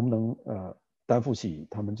能不能担负起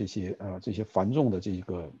他们这些繁重的这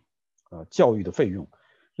个教育的费用，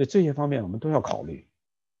所以这些方面我们都要考虑，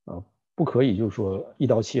不可以就是说一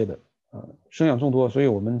刀切的，生养众多，所以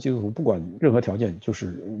我们基督徒不管任何条件就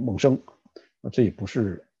是猛生，这也不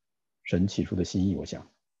是神起初的心意，我想，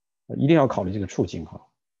一定要考虑这个处境哈。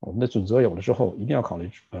我们的准则有了之后，一定要考虑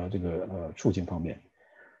这个处境方面。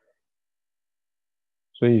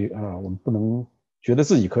所以我们不能觉得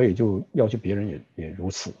自己可以就要求别人也如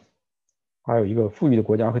此。还有一个富裕的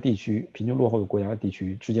国家和地区、贫穷落后的国家和地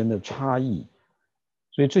区之间的差异，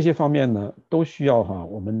所以这些方面呢，都需要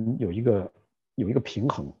我们有一个平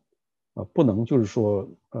衡，不能就是说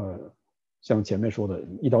像前面说的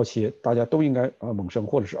一刀切，大家都应该猛生，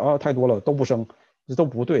或者是太多了都不生，这都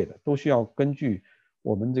不对的，都需要根据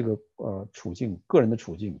我们这个处境、个人的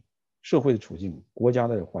处境、社会的处境、国家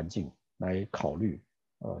的环境来考虑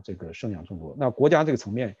这个生养众多。那国家这个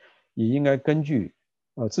层面也应该根据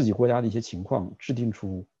自己国家的一些情况，制定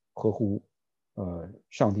出合乎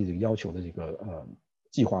上帝这个要求的这个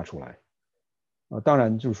计划出来。当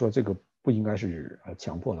然就是说这个不应该是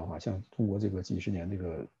强迫的话，像中国这个几十年这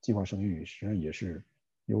个计划生育，实际上也是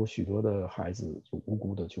有许多的孩子就无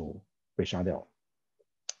辜的就被杀掉了。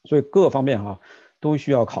所以各方面都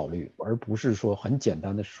需要考虑，而不是说很简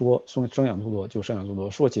单的说生养众多就生养众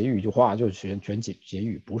多，说节育就全节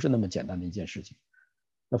育，不是那么简单的一件事情。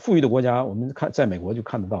那富裕的国家，我们在美国就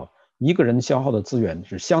看得到，一个人消耗的资源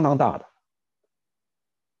是相当大的。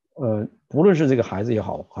不论是这个孩子也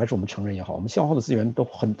好，还是我们成人也好，我们消耗的资源都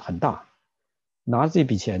很大。拿这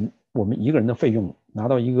笔钱，我们一个人的费用拿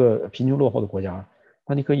到一个贫穷落后的国家，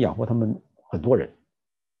那你可以养活他们很多人。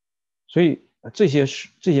所以这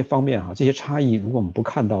些方面这些差异，如果我们不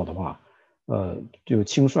看到的话，就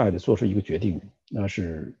轻率的做出一个决定，那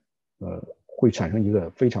是会产生一个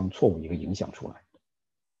非常错误的一个影响出来。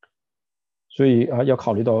所以要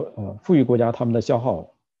考虑到富裕国家他们的消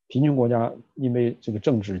耗，贫穷国家因为这个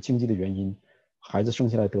政治经济的原因，孩子生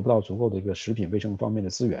下来得不到足够的一个食品卫生方面的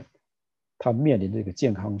资源，他面临这个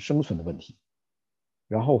健康生存的问题。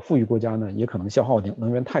然后富裕国家呢，也可能消耗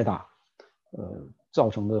能源太大，造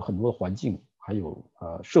成的很多环境还有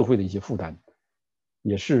社会的一些负担，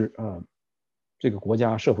也是这个国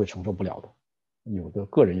家社会承受不了的，有的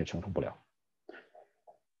个人也承受不了。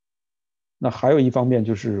那还有一方面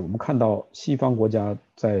就是我们看到西方国家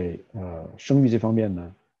在生育这方面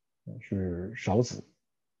呢是少子，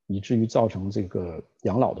以至于造成这个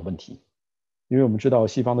养老的问题。因为我们知道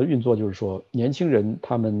西方的运作就是说，年轻人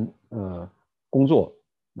他们工作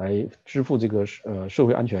来支付这个社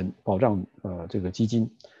会安全保障这个基金，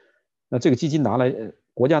那这个基金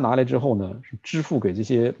国家拿来之后呢，是支付给这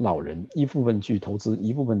些老人，一部分去投资，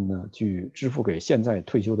一部分呢去支付给现在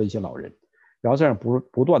退休的一些老人。然后这样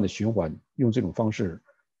不断的循环，用这种方式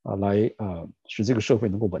来使这个社会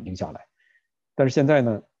能够稳定下来。但是现在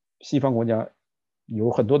呢，西方国家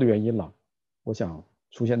有很多的原因了，我想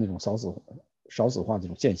出现那种少子化这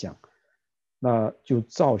种现象，那就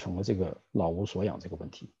造成了这个老无所养这个问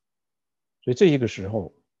题。所以这一个时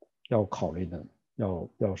候要考虑呢，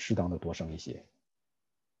要适当的多生一些。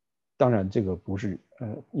当然这个不是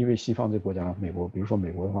因为西方这个国家，美国，比如说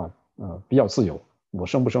美国的话，比较自由，我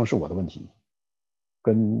生不生是我的问题，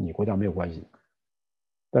跟你国家没有关系，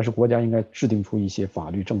但是国家应该制定出一些法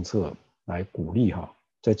律政策来鼓励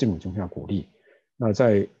在这种情况下鼓励。那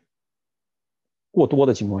在过多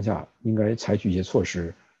的情况下，应该采取一些措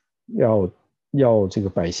施，要这个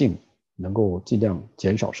百姓能够尽量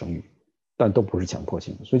减少生育，但都不是强迫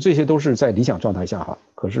性的。所以这些都是在理想状态下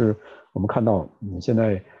可是我们看到现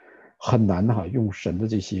在很难用神的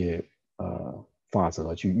这些法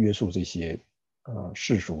则去约束这些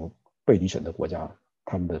世俗背离神的国家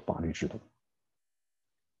他们的法律制度。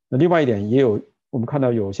那另外一点也有，我们看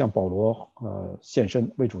到有像保罗献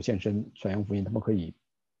身为主献身传扬福音，他们可以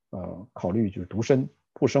考虑就是独身、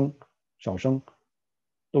不生、少生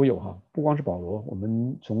都有不光是保罗，我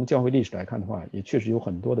们从教会历史来看的话，也确实有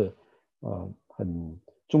很多的很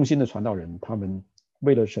忠心的传道人，他们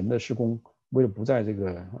为了神的事工，为了不在这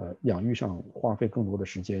个养育上花费更多的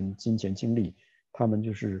时间、金钱、精力，他们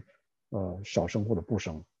就是少生或者不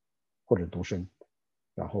生，或者独身，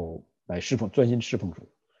然后来专心侍奉主。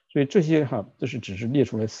所以这些这是只是列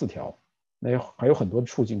出来4条，那还有很多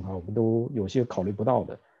处境我们都有些考虑不到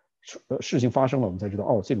的，事情发生了我们才知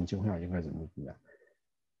道这种情况下应该怎么样。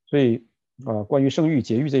所以关于生育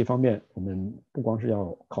节育这一方面，我们不光是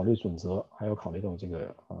要考虑准则，还要考虑到这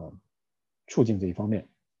个处境这一方面。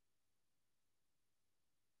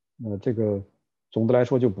那这个总的来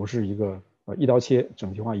说就不是一个一刀切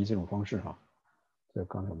整齐划一这种方式这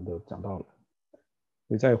刚才我们都讲到了。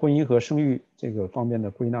所以在婚姻和生育这个方面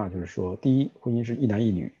的归纳就是说，第一，婚姻是一男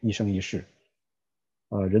一女，一生一世。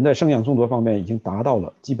人在生养众多方面已经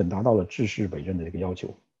基本达到了治世委任的这个要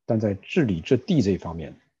求，但在治理这地这一方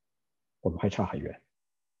面，我们还差很远。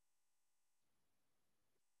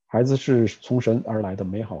孩子是从神而来的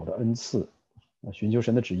美好的恩赐，寻求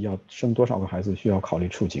神的旨意要生多少个孩子，需要考虑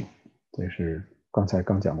处境，这是刚才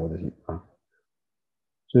刚讲过的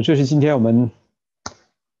所以这是今天我们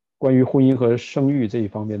关于婚姻和生育这一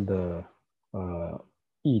方面的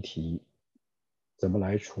议题，怎么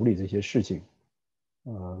来处理这些事情。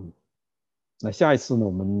那下一次呢，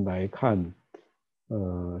我们来看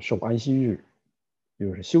守安息日，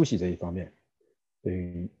就是休息这一方面。所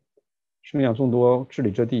以生养众多，治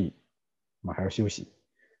理这地，我们还要休息。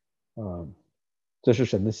这是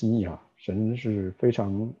神的心意神是非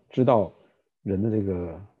常知道人的这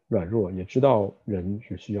个软弱，也知道人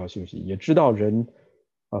是需要休息，也知道人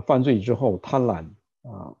犯罪之后贪婪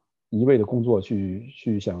一味的工作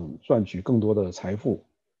去想赚取更多的财富，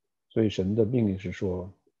所以神的命令是说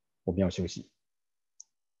我们要休息。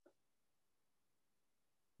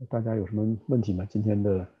大家有什么问题吗？今天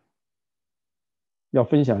的要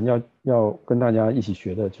分享要跟大家一起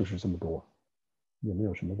学的就是这么多，有没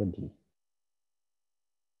有什么问题？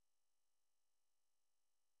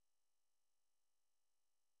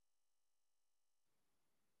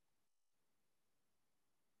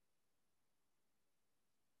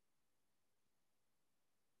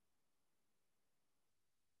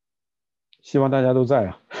希望大家都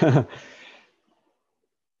在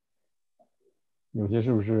有些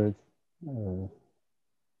是不是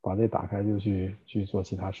把这打开就去做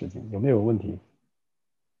其他事情？有没有问题？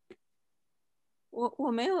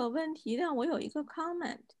我没有问题，但我有一个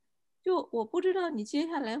comment， 就我不知道你接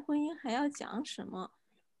下来婚姻还要讲什么，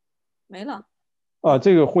没了。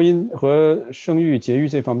这个婚姻和生育节育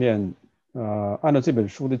这方面，按照这本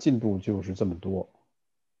书的进度就是这么多。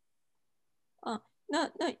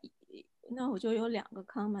那我就有2个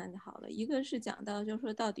comment 好了，一个是讲到就是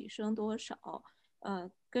说到底生多少，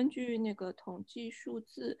根据那个统计数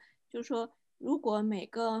字，就是说如果每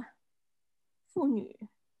个妇女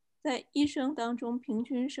在一生当中平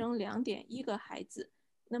均生2.1个孩子，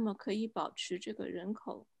那么可以保持这个人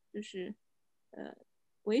口，就是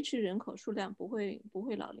维持人口数量不会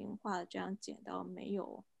老龄化，这样减到没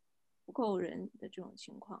有不够人的这种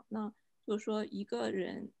情况。那就是说一个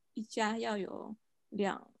人一家要有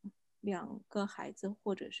两个孩子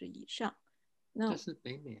或者是以上。那这是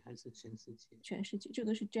北美还是全世界？全世界，这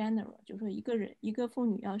个是 general， 就是说一个妇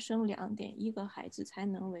女要生2.1个孩子才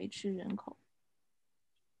能维持人口。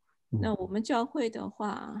那我们教会的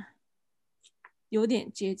话有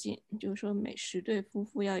点接近，就是说每10对夫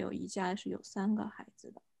妇要有一家是有3个孩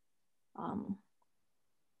子的。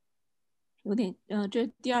有点这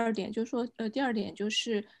第二点就是说第二点就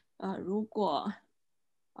是如果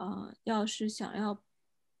要是想要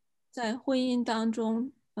在婚姻当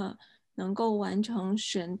中能够完成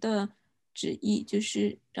神的旨意，就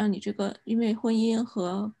是让你这个，因为婚姻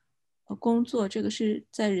和工作这个是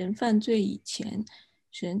在人犯罪以前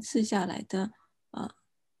神赐下来的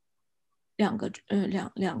两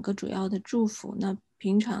个主要的祝福。那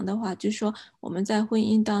平常的话，就是说我们在婚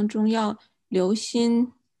姻当中要留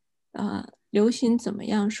心怎么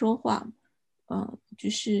样说话，就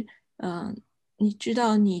是你知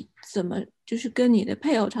道你怎么就是跟你的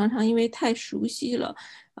配偶常常因为太熟悉了，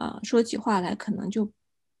说起话来可能就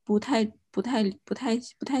不太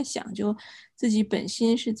想，就自己本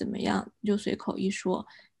心是怎么样就随口一说，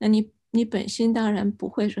那你本心当然不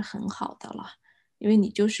会是很好的了，因为你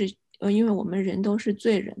就是因为我们人都是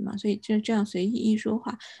罪人嘛，所以这样随意一说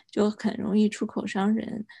话就很容易出口伤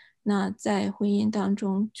人。那在婚姻当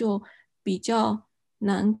中就比较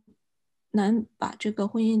难把这个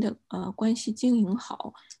婚姻的关系经营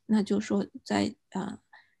好。那就说在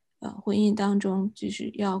婚姻当中就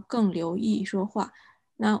是要更留意说话。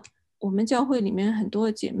那我们教会里面很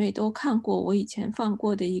多姐妹都看过我以前放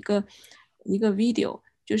过的一个 video，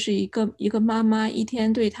 就是一个妈妈一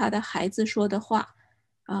天对她的孩子说的话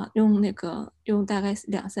用大概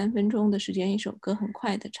2-3分钟的时间，一首歌很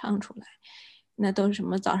快的唱出来。那都是什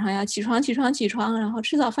么早上要起床，然后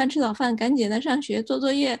吃早饭，赶紧的上学做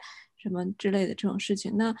作业什么之类的这种事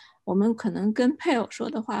情。那我们可能跟配偶说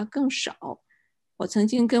的话更少。我曾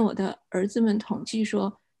经跟我的儿子们统计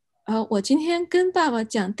说，我今天跟爸爸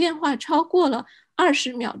讲电话超过了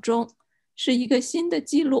20秒钟，是一个新的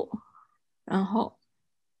记录。然后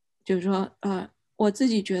就是说，我自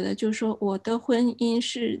己觉得，就是说我的婚姻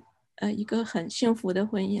是一个很幸福的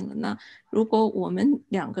婚姻了。那如果我们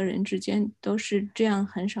2个人之间都是这样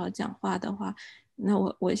很少讲话的话，那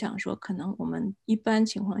我想说，可能我们一般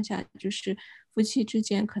情况下就是夫妻之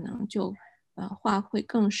间可能就话会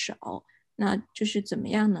更少。那就是怎么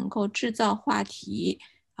样能够制造话题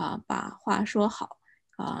把话说好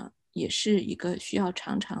也是一个需要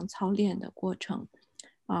常常操练的过程。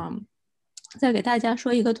再给大家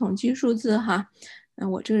说一个统计数字哈。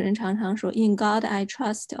我这个人常常说 In God I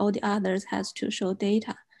trust, all the others has to show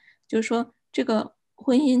data， 就是说这个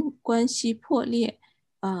婚姻关系破裂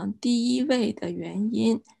第一位的原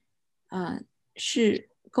因是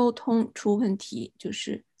沟通出问题，就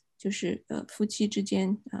是夫妻之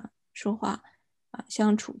间说话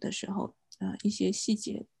相处的时候一些细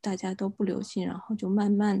节大家都不留心，然后就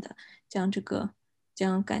慢慢的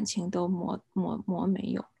将感情都磨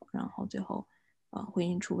没有，然后最后婚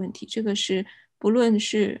姻出问题。这个是不论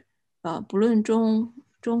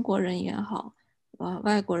中国人也好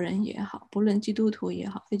外国人也好，不论基督徒也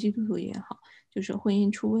好非基督徒也好，就是婚姻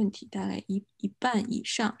出问题大概一半以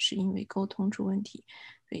上是因为沟通出问题。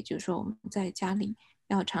所以就是说我们在家里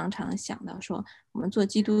要常常想到说，我们做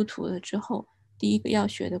基督徒了之后，第一个要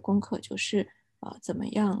学的功课就是怎么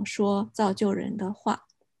样说造就人的话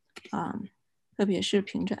特别是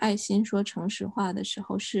凭着爱心说诚实话的时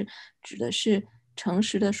候，是指的是诚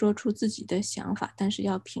实的说出自己的想法，但是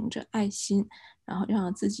要凭着爱心，然后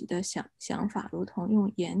让自己的想法如同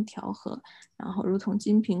用盐调和，然后如同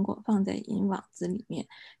金苹果放在银网子里面。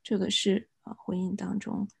这个是婚姻当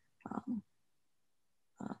中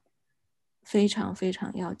非常非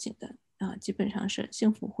常要紧的基本上是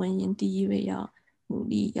幸福婚姻第一位要努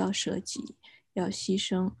力、要舍己、要牺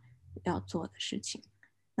牲要做的事情。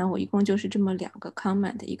那我一共就是这么2个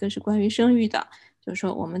comment， 一个是关于生育的，就是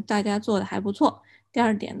说我们大家做的还不错。第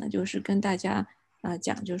二点呢，就是跟大家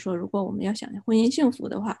讲，就是说如果我们要想婚姻幸福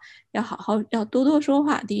的话，要多多说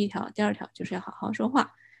话。第一条，第二条就是要好好说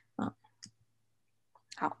话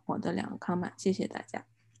好，我的2个 comment， 谢谢大家。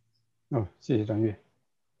谢谢张悦。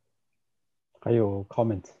还有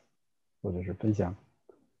comment 或者是分享？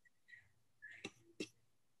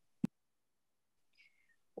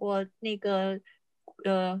我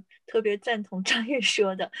特别赞同张悦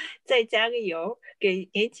说的，再加个油，给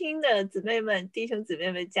年轻的姊妹们、弟兄姊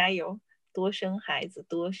妹们加油，多生孩子，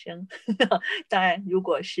多生。当然，如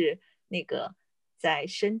果是在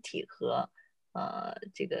身体和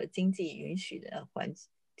这个经济允许的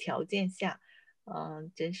条件下，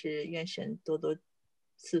真是愿神多多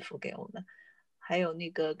赐福给我们。还有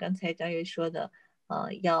刚才张悦说的，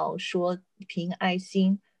要说凭爱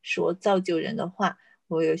心说造就人的话，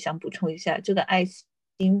我有想补充一下，这个爱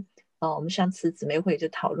心我们上次姊妹会就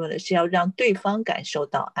讨论了，是要让对方感受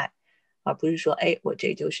到爱，而不是说我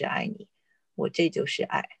这就是爱你，我这就是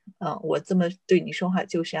爱我这么对你说话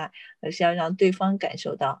就是爱，而是要让对方感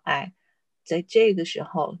受到爱，在这个时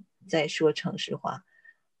候再说诚实话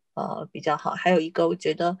比较好。还有一个我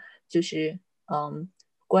觉得就是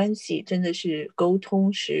关系真的是沟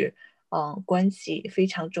通是关系非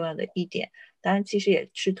常重要的一点，当然其实也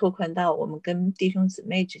是拓宽到我们跟弟兄姊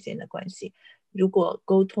妹之间的关系，如果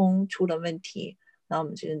沟通出了问题，那我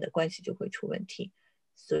们之间的关系就会出问题。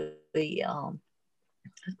所以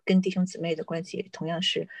跟弟兄姊妹的关系同样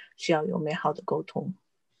是需要有美好的沟通。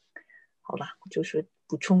好了，就是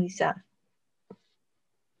补充一下。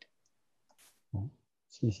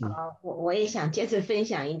谢谢。我也想接着分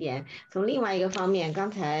享一点，从另外一个方面，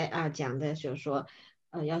刚才讲的就是说，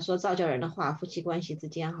要说造就人的话，夫妻关系之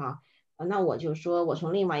间那我就说我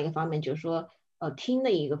从另外一个方面，就是说听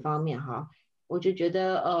的一个方面我就觉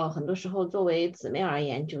得很多时候作为姊妹而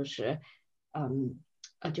言，就是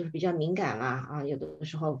就是比较敏感啦有的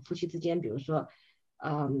时候夫妻之间，比如说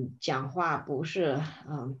讲话不是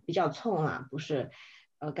比较冲啦，不是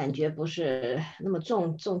感觉不是那么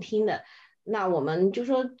重听的。那我们就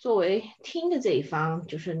说作为听的这一方，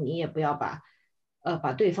就是你也不要把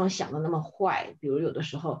对方想的那么坏，比如有的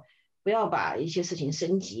时候不要把一些事情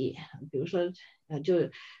升级，比如说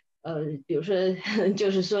比如说就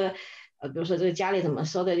是说比如说这个家里怎么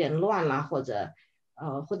收的有点乱啦，或者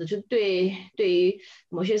就对于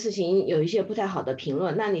某些事情有一些不太好的评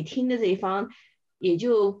论，那你听的这一方也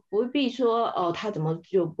就不必说他怎么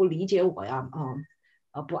就不理解我呀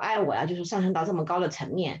不爱我呀，就是上升到这么高的层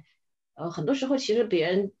面。很多时候其实别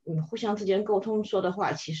人互相之间沟通说的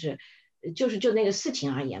话，其实就那个事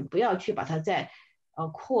情而言，不要去把它再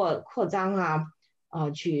扩张啊，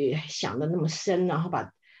去想的那么深，然后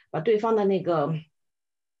把对方的那个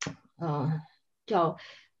叫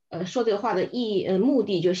说这个话的目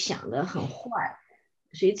的就想得很坏，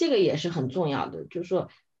所以这个也是很重要的，就是说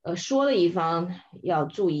说的一方要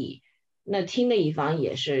注意，那听的一方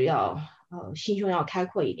也是要心胸要开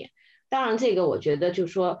阔一点。当然这个我觉得就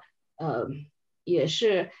是说也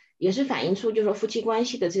是反映出就是说夫妻关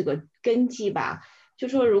系的这个根基吧，就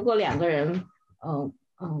是说如果两个人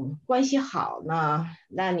关系好呢，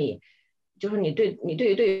那你就是你对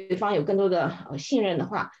于对方有更多的信任的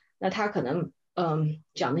话，那他可能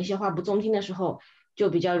讲那些话不中听的时候，就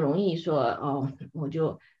比较容易说我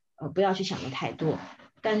就不要去想的太多。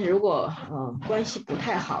但是如果关系不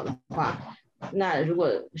太好的话，那如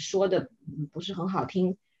果说的不是很好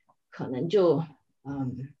听，可能就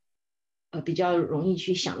比较容易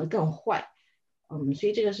去想的更坏。所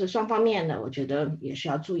以这个是双方面的，我觉得也是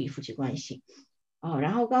要注意夫妻关系。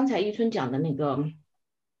然后刚才玉春讲的那个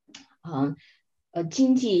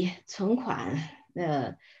经济存款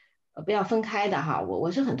不要分开的哈，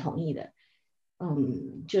我是很同意的。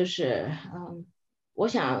就是我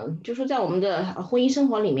想就是在我们的婚姻生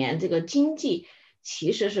活里面，这个经济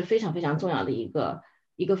其实是非常非常重要的一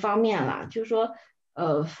个方面啦。就是说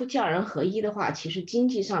夫妻二人合一的话，其实经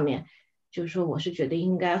济上面就是说我是觉得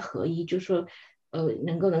应该合一，就是说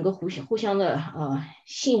能够互相的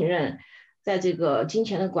信任，在这个金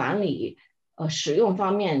钱的管理使用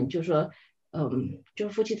方面，就是说就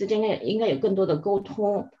是夫妻之间应该有更多的沟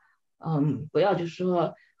通，不要就是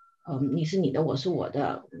说你是你的，我是我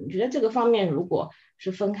的。我觉得这个方面如果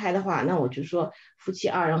是分开的话，那我就说夫妻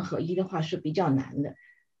二人合一的话是比较难的。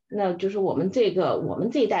那就是我们这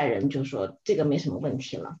一代人就说这个没什么问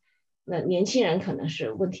题了，那年轻人可能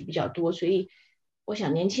是问题比较多，所以我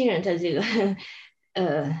想年轻人在这个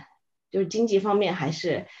就是经济方面还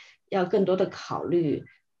是要更多的考虑，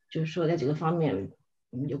就是说在这个方面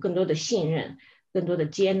有更多的信任，更多的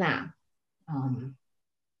接纳，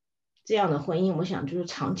这样的婚姻我想就是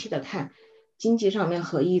长期的看，经济上面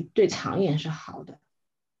合一对长远是好的。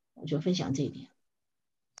我就分享这一点。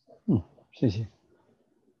谢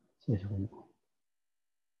谢红红。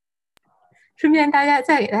顺便再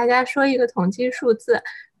给大家说一个统计数字，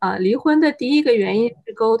离婚的第一个原因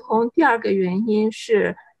是沟通，第二个原因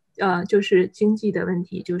是就是经济的问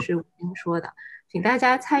题，就是我跟你说的，请大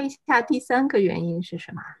家猜一下第三个原因是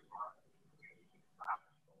什么？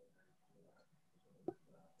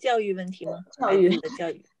教育问题吗？教育的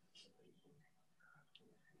教育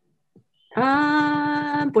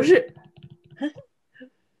不是。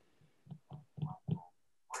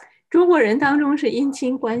中国人当中是姻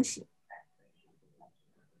亲关系。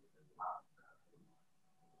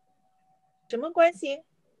什么关系？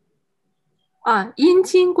姻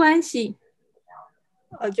亲关系。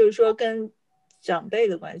就是说跟长辈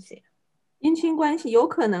的关系。姻亲关系有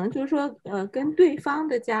可能就是说跟对方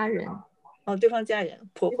的家人。对方家人，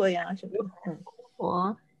婆婆呀什么的。婆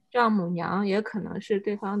婆、丈母娘也可能是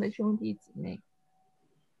对方的兄弟姊妹。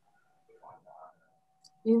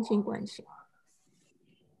姻亲关系。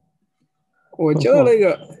我记得那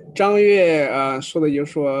个张悦说的就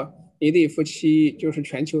是说一对夫妻就是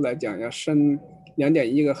全球来讲要生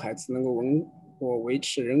2.1个孩子能够维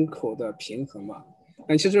持人口的平衡嘛。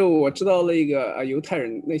但其实我知道那个犹太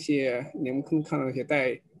人那些你们可能看到那些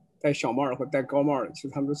戴小帽或戴高帽的，其实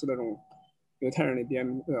他们都是那种犹太人那边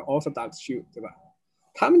Orthodox Jew， 对吧？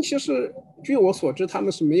他们其实据我所知他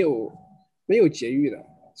们是没有节育的。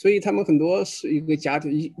所以他们很多是一个家庭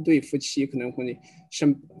一对夫妻可能会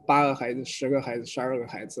生8个孩子、10个孩子、12个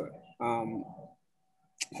孩子。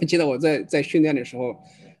我记得我在训练的时候，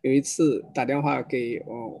有一次打电话给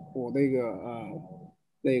我那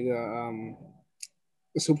个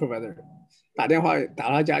supervisor， 打电话打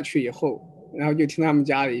到他家去以后，然后就听他们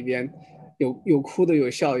家里边有哭的、有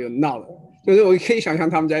笑的、有闹的，就是我可以想象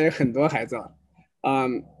他们家有很多孩子了。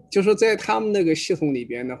就说在他们那个系统里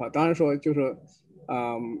边的话，当然说就是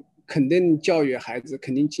肯定教育孩子，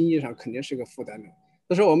肯定经济上肯定是个负担的。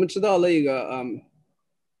但是我们知道那个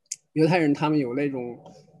犹太人他们有那种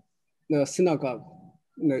synagogue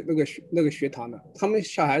那个学堂的，他们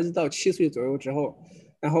小孩子到7岁左右之后，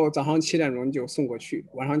然后早上7点钟就送过去，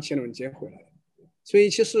晚上7点钟接回来。所以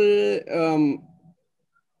其实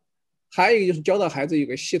还有一个就是教导孩子有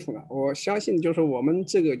个系统的，我相信就是我们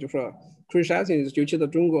这个就是说 Christianity， 尤其在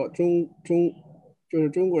中国就是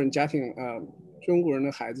中国人家庭中国人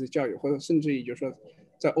的孩子教育，或者甚至于就是说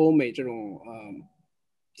在欧美这种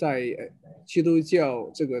在基督教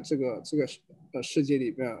这个世界里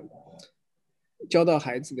边，教导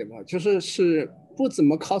孩子的吧，是不怎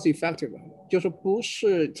么 cost effective， 就是不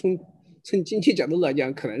是从经济角度来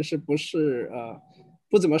讲，可能是不是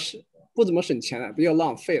不怎么省钱了，比较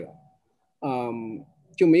浪费了，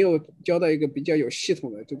就没有教到一个比较有系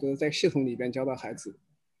统的，就是在系统里边教导孩子，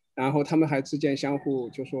然后他们还之间相互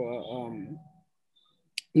就说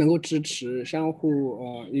能够支持，相互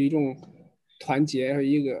有一种团结和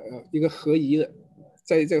一个合一的，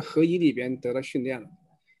在这个合一里边得到训练了。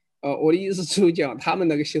我的意思就是讲，他们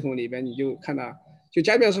那个系统里边，你就看到，就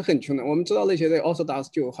加比尔是很穷的。我们知道那些在奥斯达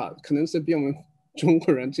斯就哈，可能是比我们中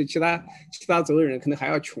国人、其他州的人可能还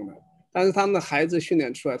要穷的。但是他们的孩子训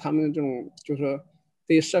练出来，他们这种就是说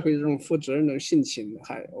对社会这种负责任的性情，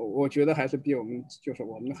我觉得还是比我们就是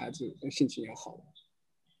我们的孩子性情要好。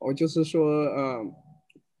我就是说，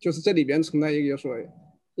就是这里边存在一个就是说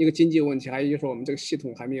一个经济问题，还有就是说我们这个系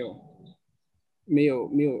统还没有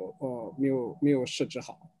设置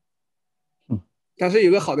好。但是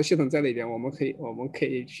有个好的系统在里边，我们可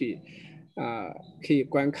以去可以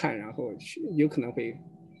观看，然后有可能会，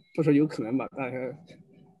不说有可能吧，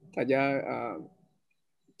大家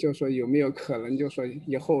就说有没有可能，就说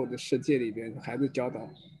以后的世界里边孩子教导，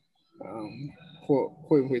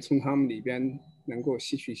会不会从他们里边能够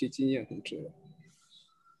吸取一些经验什么之类的。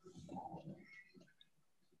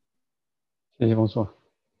谢谢冯硕。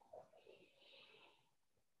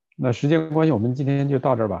那时间关系，我们今天就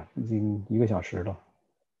到这儿吧，已经1个小时了。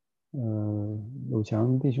有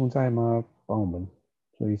强弟兄在吗？帮我们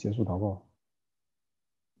做一个结束祷告。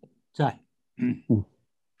在。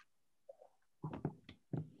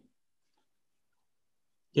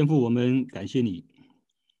天父，我们感谢你，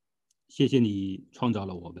谢谢你创造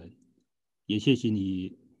了我们，也谢谢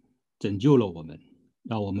你拯救了我们，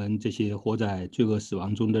让我们这些活在罪恶死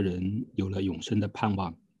亡中的人有了永生的盼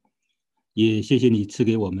望。也谢谢你赐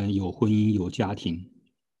给我们有婚姻有家庭。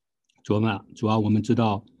主啊，我们知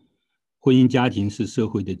道婚姻家庭是社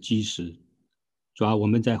会的基石。主啊，我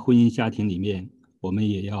们在婚姻家庭里面，我们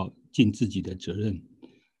也要尽自己的责任。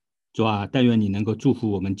主啊，但愿你能够祝福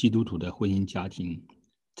我们基督徒的婚姻家庭。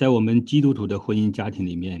在我们基督徒的婚姻家庭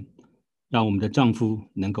里面，让我们的丈夫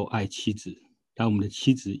能够爱妻子，让我们的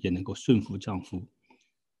妻子也能够顺服丈夫。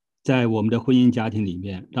在我们的婚姻家庭里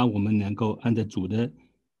面，让我们能够按照主的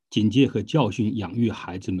警戒和教训养育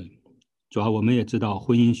孩子们。主啊，我们也知道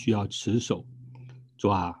婚姻需要持守。主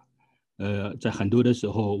啊，在很多的时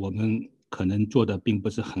候，我们可能做的并不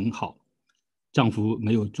是很好，丈夫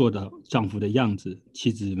没有做到丈夫的样子，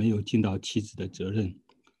妻子没有尽到妻子的责任。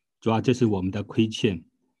主啊，这是我们的亏欠。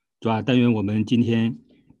主啊，但愿我们今天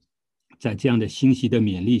在这样的信息的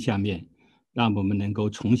勉励下面，让我们能够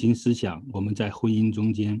重新思想我们在婚姻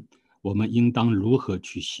中间，我们应当如何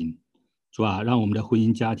去行。主啊，让我们的婚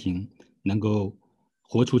姻家庭能够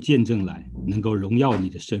活出见证来，能够荣耀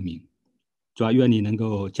你的圣名。主啊，愿你能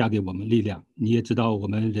够加给我们力量。你也知道我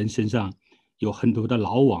们人身上有很多的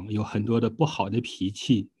老网，有很多的不好的脾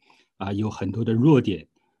气，有很多的弱点，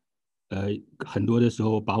很多的时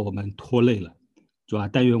候把我们拖累了。主啊，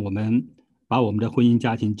但愿我们把我们的婚姻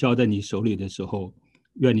家庭交在你手里的时候，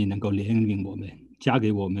愿你能够怜悯我们，加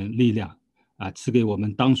给我们力量，赐给我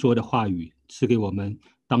们当说的话语，赐给我们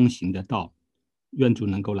当行的道。愿主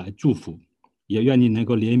能够来祝福，也愿你能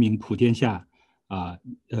够怜悯普天下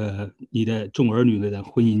你的众儿女的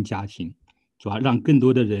婚姻家庭。主啊，让更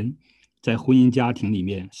多的人在婚姻家庭里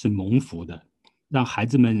面是蒙福的，让孩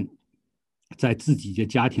子们在自己的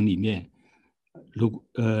家庭里面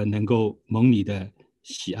能够蒙你的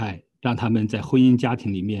喜爱，让他们在婚姻家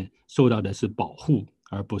庭里面受到的是保护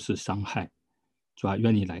而不是伤害。主啊，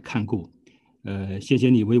愿你来看顾。谢谢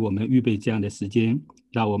你为我们预备这样的时间，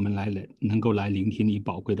让我们能够来聆听你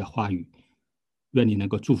宝贵的话语。愿你能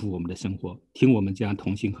够祝福我们的生活，听我们这样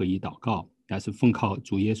同心合一祷告，乃是奉靠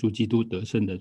主耶稣基督得胜的